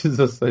Coaches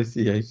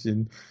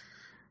Association.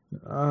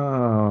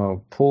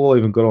 Oh, Paul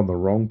even got on the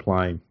wrong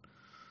plane.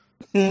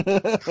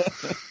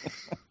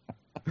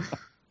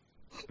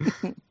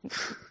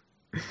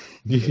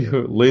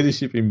 New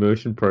leadership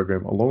immersion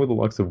program, along with the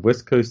likes of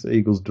West Coast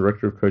Eagles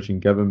director of coaching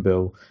Gavin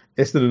Bell,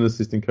 Essendon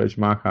assistant coach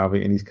Mark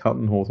Harvey, and his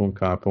Carlton Hawthorn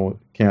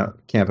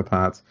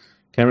counterparts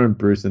Cameron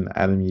Bruce and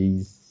Adam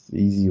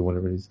Easy or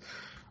whatever it is.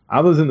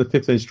 Others in the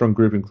 15-strong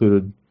group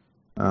included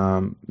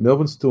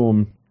Melbourne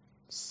Storm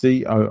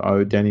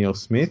COO Danielle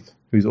Smith,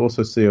 who's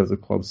also CEO of the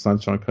club's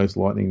Sunshine Coast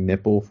Lightning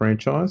netball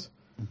franchise,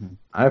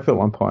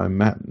 AFL umpire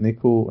Matt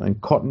Nichol,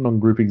 and Cotton On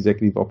Group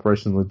Executive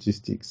Operations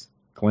Logistics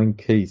Glenn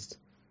Keast.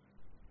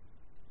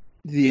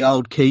 The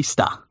old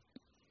Keister.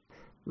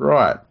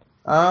 Right.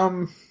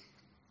 I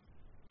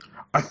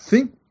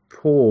think,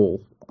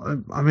 Paul,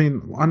 I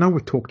mean, I know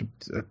we've talked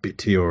a bit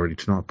to you already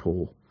tonight,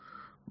 Paul.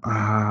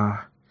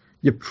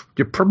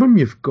 Your problem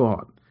you've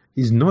got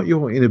is not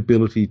your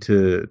inability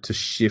to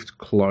shift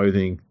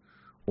clothing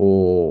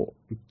or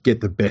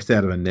get the best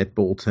out of a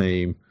netball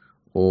team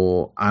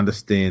or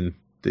understand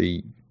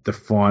the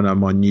finer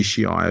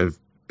minutiae of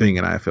being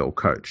an AFL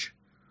coach.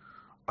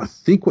 I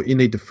think what you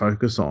need to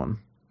focus on,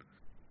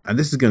 and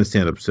this is going to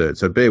sound absurd,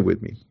 so bear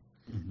with me,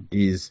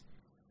 is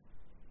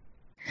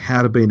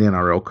how to be an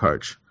NRL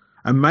coach.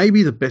 And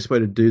maybe the best way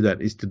to do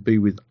that is to be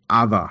with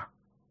other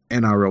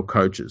NRL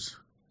coaches.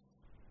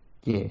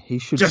 Yeah, he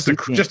should. Just a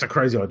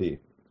crazy idea.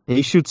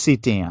 He should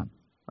sit down,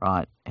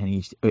 right?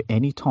 And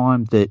any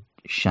time that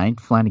Shane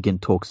Flanagan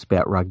talks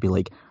about rugby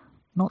league,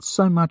 not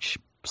so much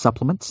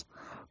supplements,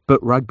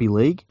 but rugby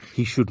league,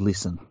 he should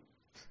listen.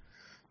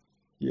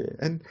 Yeah,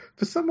 and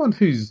for someone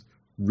who's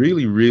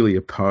really, really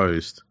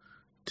opposed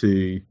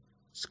to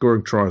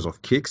scoring tries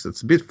off kicks,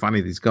 it's a bit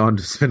funny that he's going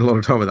to spend a lot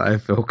of time with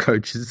AFL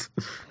coaches.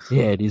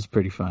 Yeah, it is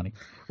pretty funny.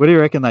 What do you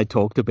reckon they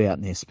talked about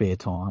in their spare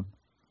time?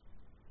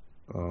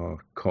 Oh,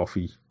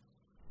 coffee.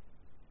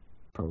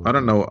 Probably.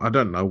 I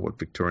don't know what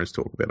Victorians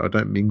talk about. I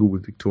don't mingle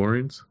with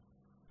Victorians.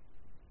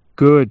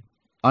 Good.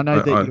 I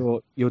know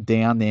that you're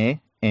down there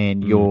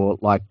and you're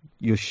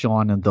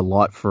shining the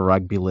light for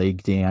rugby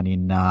league down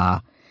in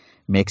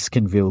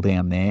Mexicanville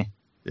down there.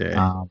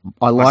 Yeah.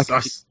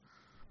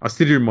 I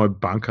sit here in my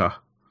bunker.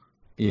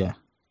 Yeah.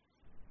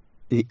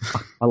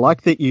 I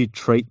like that you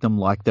treat them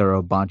like they're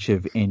a bunch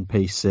of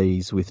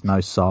NPCs with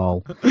no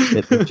soul.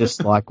 That they're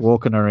just like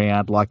walking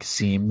around like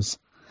Sims.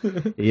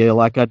 Yeah,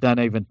 like I don't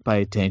even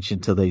pay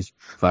attention to these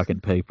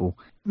fucking people.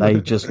 They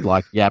just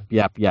like yap,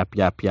 yap, yap,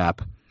 yap,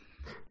 yap.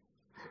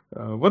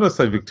 When I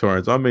say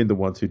Victorians, I mean the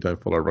ones who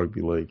don't follow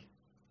rugby league.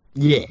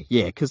 Yeah,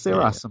 because there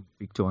are some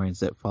Victorians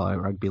that follow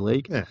rugby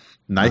league. Yeah.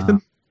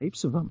 Nathan?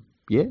 Heaps of them.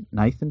 Yeah,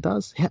 Nathan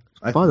does.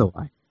 By the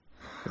way,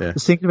 I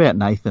was thinking about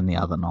Nathan the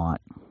other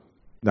night.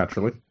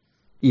 Naturally.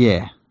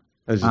 Yeah.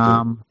 As you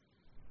do.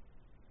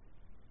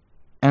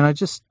 And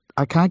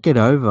I can't get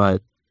over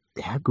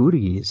how good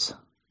he is.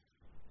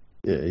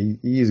 Yeah,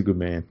 he is a good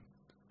man.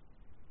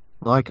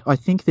 Like, I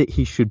think that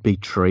he should be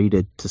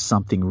treated to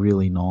something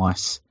really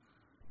nice.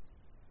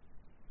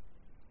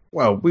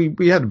 Well, we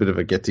had a bit of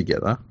a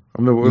get-together.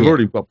 I mean, we've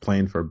already got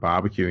planned for a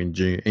barbecue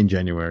in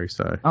January,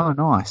 so... Oh,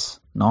 nice.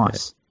 Yeah.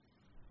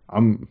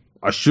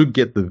 I should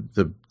get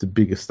the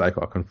biggest steak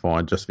I can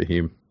find just for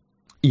him.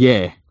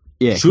 Yeah,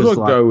 Yeah, Should I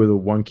like, go with a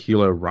 1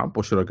 kilo rump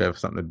or should I go for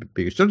something a bit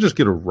bigger? Should I just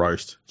get a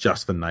roast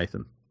just for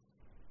Nathan?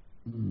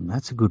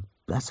 that's a good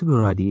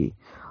idea.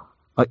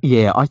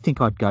 Yeah, I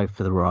think I'd go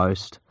for the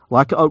roast.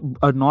 Like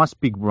a nice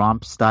big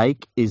rump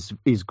steak is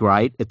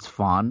great. It's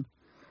fun,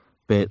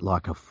 but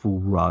like a full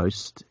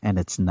roast, and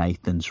it's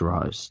Nathan's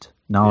roast.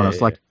 No one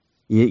else. Like,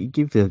 yeah, you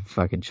give the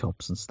fucking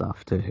chops and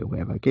stuff to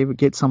whoever.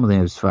 Get some of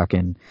those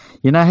fucking.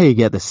 You know how you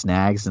get the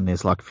snags and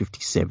there's like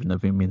 57 of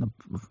them in the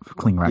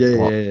cling wrap box.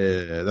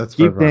 Yeah. That's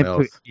for everyone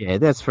else.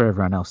 That's for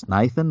everyone else.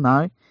 Nathan,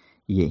 though,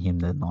 you get him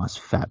the nice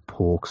fat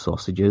pork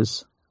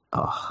sausages.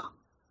 Oh,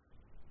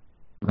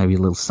 maybe a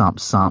little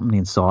something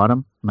inside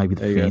them. Maybe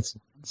the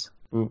fancy ones.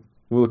 We'll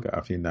look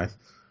after you, Nate.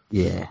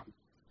 Yeah.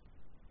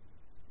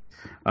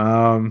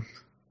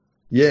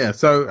 Yeah.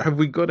 So, have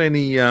we got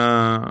any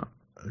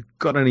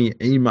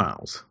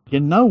emails?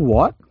 You know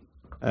what?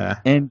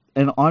 And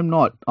I'm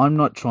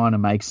not trying to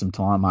make some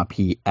time up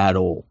here at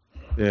all.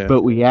 Yeah.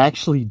 But we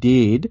actually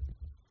did.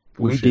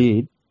 We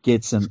did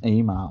get some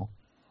email.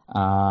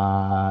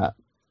 Fucking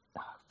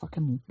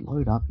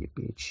load up, you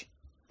bitch.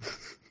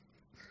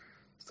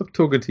 Stop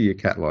talking to your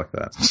cat like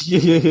that.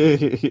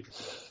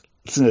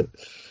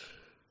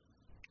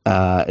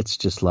 It's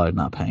just loading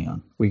up. Hang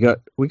on. We got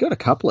a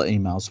couple of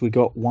emails. We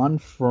got one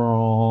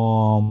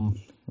from.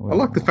 I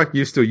like the fact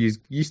you still use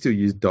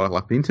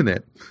dial-up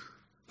internet.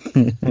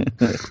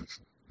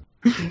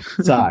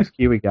 So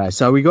here we go.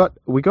 So we got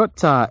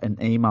an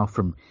email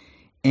from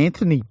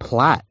Anthony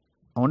Platt.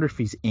 I wonder if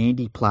he's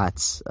Andy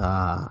Platt's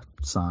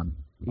son.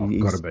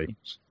 Got to be.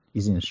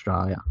 He's in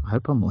Australia. I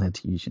hope I'm allowed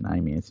to use your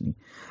name, Anthony.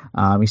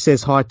 He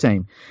says, "Hi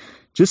team,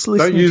 just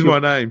listen. Don't use my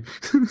name."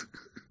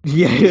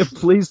 Yeah,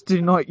 please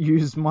do not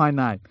use my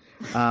name.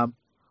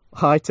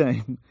 Hi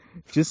team,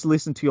 just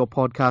listen to your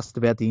podcast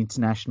about the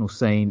international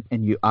scene,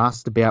 and you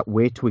asked about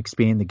where to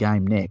expand the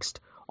game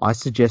next. I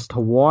suggest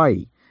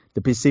Hawaii.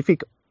 The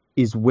Pacific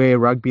is where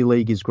rugby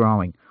league is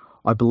growing.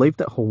 I believe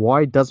that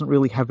Hawaii doesn't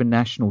really have a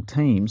national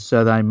team,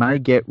 so they may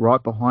get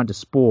right behind a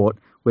sport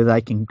where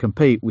they can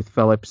compete with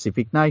fellow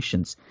Pacific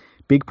nations.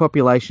 Big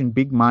population,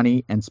 big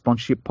money, and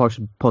sponsorship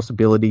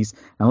possibilities.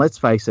 And let's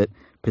face it,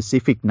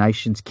 Pacific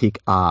nations kick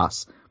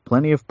ass.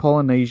 Plenty of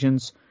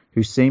Polynesians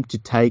who seem to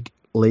take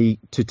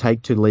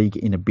to league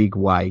in a big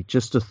way.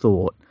 Just a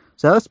thought.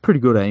 So that's a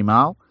pretty good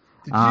email.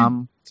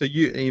 So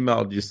you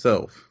emailed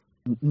yourself?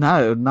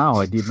 No,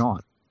 I did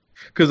not.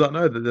 Because I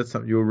know that's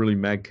something you're really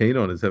mad keen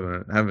on, is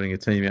having a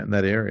team out in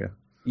that area.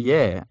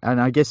 Yeah,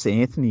 and I guess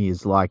Anthony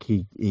is like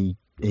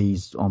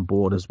he's on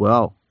board as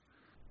well.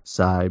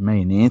 So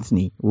me and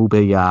Anthony will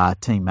be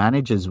team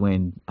managers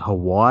when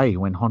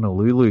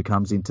Honolulu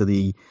comes into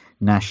the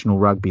National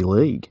Rugby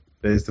League.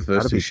 There's the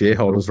first two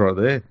shareholders right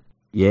there.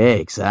 Yeah,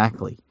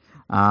 exactly.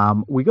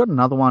 We got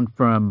another one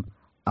from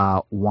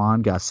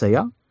Juan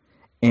Garcia,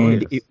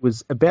 and It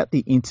was about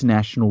the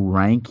international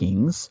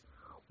rankings.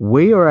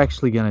 We are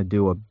actually going to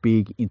do a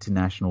big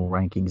international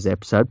rankings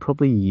episode,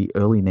 probably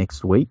early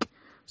next week.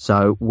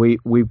 So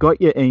we've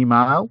got your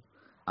email,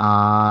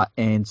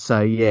 and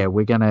so yeah,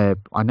 we're gonna.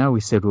 I know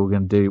we said we were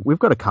going to do. We've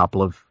got a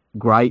couple of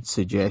great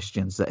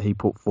suggestions that he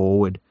put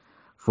forward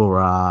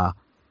for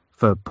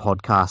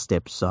podcast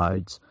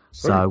episodes.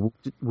 So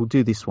we'll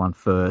do this one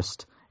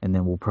first, and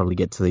then we'll probably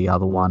get to the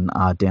other one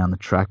down the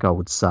track, I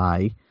would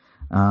say.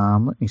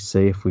 Let me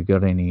see if we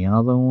got any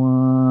other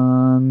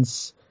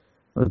ones.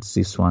 What's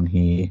this one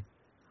here?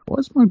 Why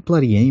is my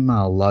bloody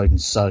email loading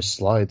so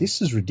slow?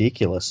 This is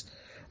ridiculous.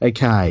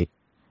 Okay.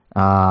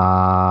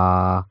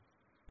 Oh,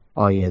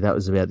 yeah, that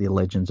was about the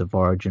Legends of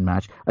Origin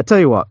match. I tell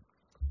you what,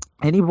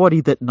 anybody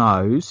that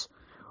knows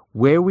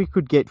where we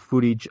could get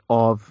footage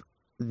of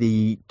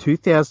the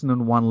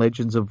 2001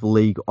 Legends of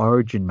League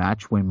Origin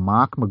match when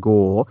Mark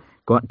McGregor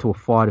got into a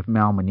fight of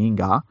Mal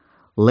Meninga,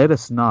 let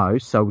us know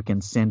so we can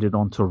send it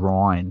on to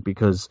Ryan,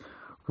 because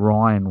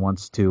Ryan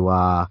wants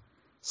to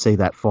see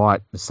that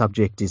fight. The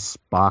subject is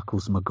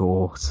Sparkles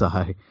McGregor.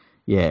 So,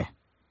 yeah.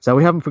 So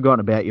we haven't forgotten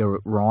about you,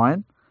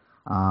 Ryan.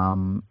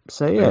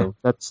 So, yeah,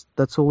 that's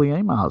all the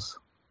emails.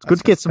 It's good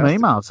to get some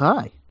emails,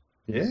 hey?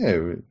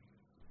 Yeah.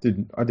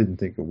 I didn't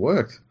think it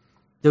worked.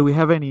 Do we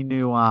have any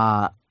new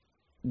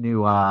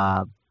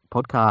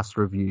podcast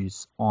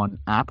reviews on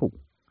Apple?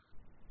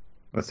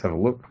 Let's have a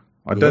look.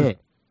 I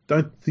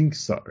don't think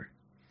so.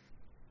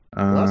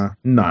 No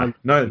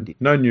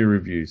new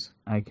reviews.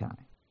 Okay.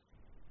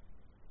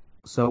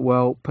 So,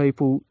 well,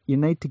 people, you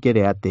need to get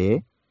out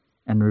there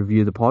and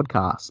review the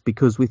podcast,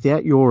 because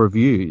without your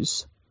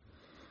reviews,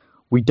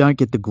 we don't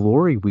get the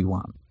glory we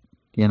want.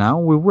 You know,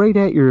 we'll read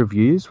out your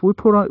reviews. We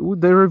put on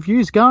the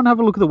reviews. Go and have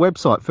a look at the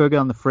website,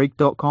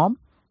 fergoandthefreak.com.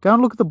 Go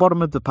and look at the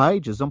bottom of the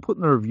pages. I'm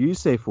putting the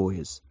reviews there for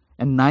you.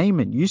 And name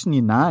it, using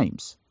your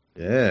names.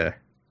 Yeah.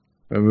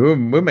 We're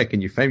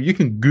making you famous. You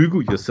can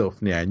Google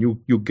yourself now and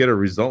you'll get a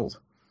result.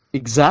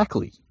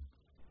 Exactly.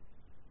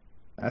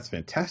 That's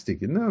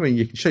fantastic, isn't it? I mean,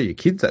 you can show your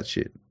kids that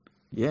shit.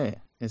 Yeah.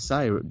 And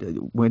say,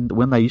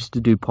 when they used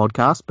to do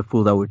podcasts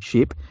before they would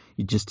ship,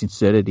 you just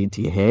insert it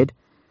into your head.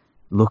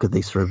 Look at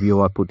this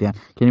review I put down.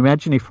 Can you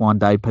imagine if one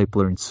day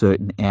people are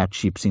inserting our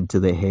chips into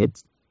their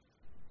heads?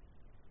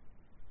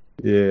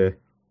 Yeah.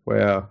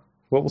 Wow.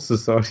 What will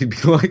society be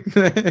like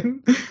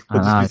then? We'll just I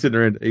be know. sitting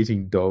around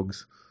eating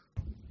dogs.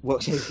 Well,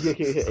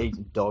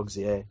 eating dogs,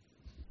 yeah.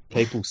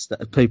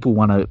 People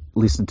want to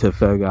listen to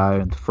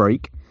Fergo and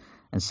Freak,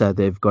 and so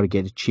they've got to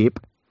get a chip.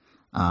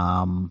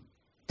 And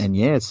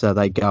yeah, so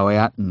they go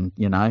out and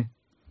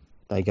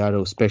they go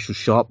to a special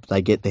shop,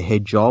 they get the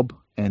head job,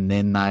 and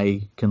then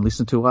they can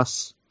listen to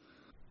us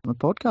on the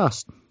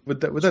podcast.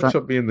 Would that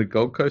shop be in the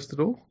Gold Coast at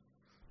all?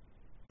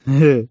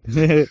 I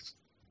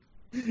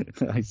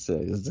can't say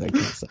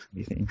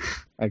anything.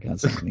 I can't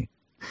say anything.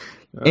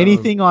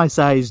 Anything I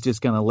say is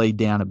just going to lead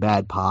down a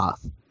bad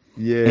path.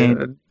 Yeah.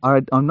 And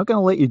I'm not going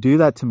to let you do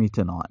that to me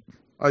tonight.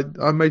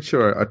 I made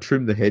sure I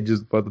trimmed the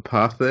hedges by the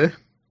path there.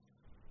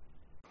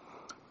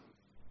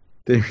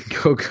 There in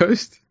Gold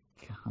Coast.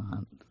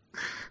 Can't.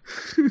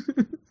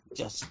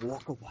 Just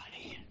walk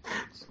away.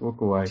 Just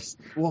walk away. Just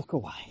walk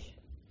away.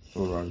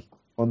 All right.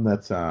 On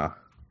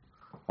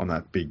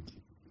that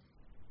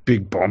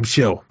big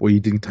bombshell where you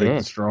didn't take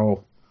the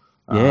stroll.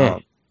 Yeah.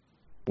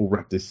 We'll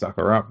wrap this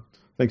sucker up.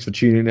 Thanks for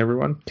tuning in,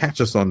 everyone. Catch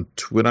us on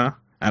Twitter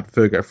at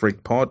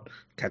FergoFreakPod.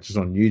 Catch us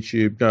on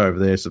YouTube. Go over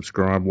there,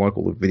 subscribe, like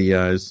all the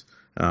videos.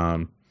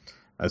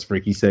 As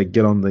Freaky said,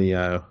 get on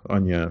the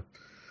on your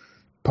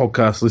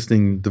podcast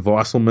listening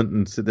device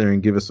and sit there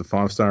and give us a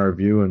 5-star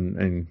review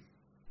and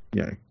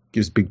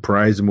give us big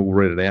praise, and we'll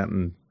read it out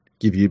and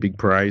give you big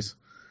praise.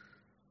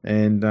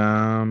 And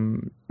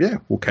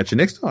we'll catch you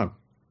next time.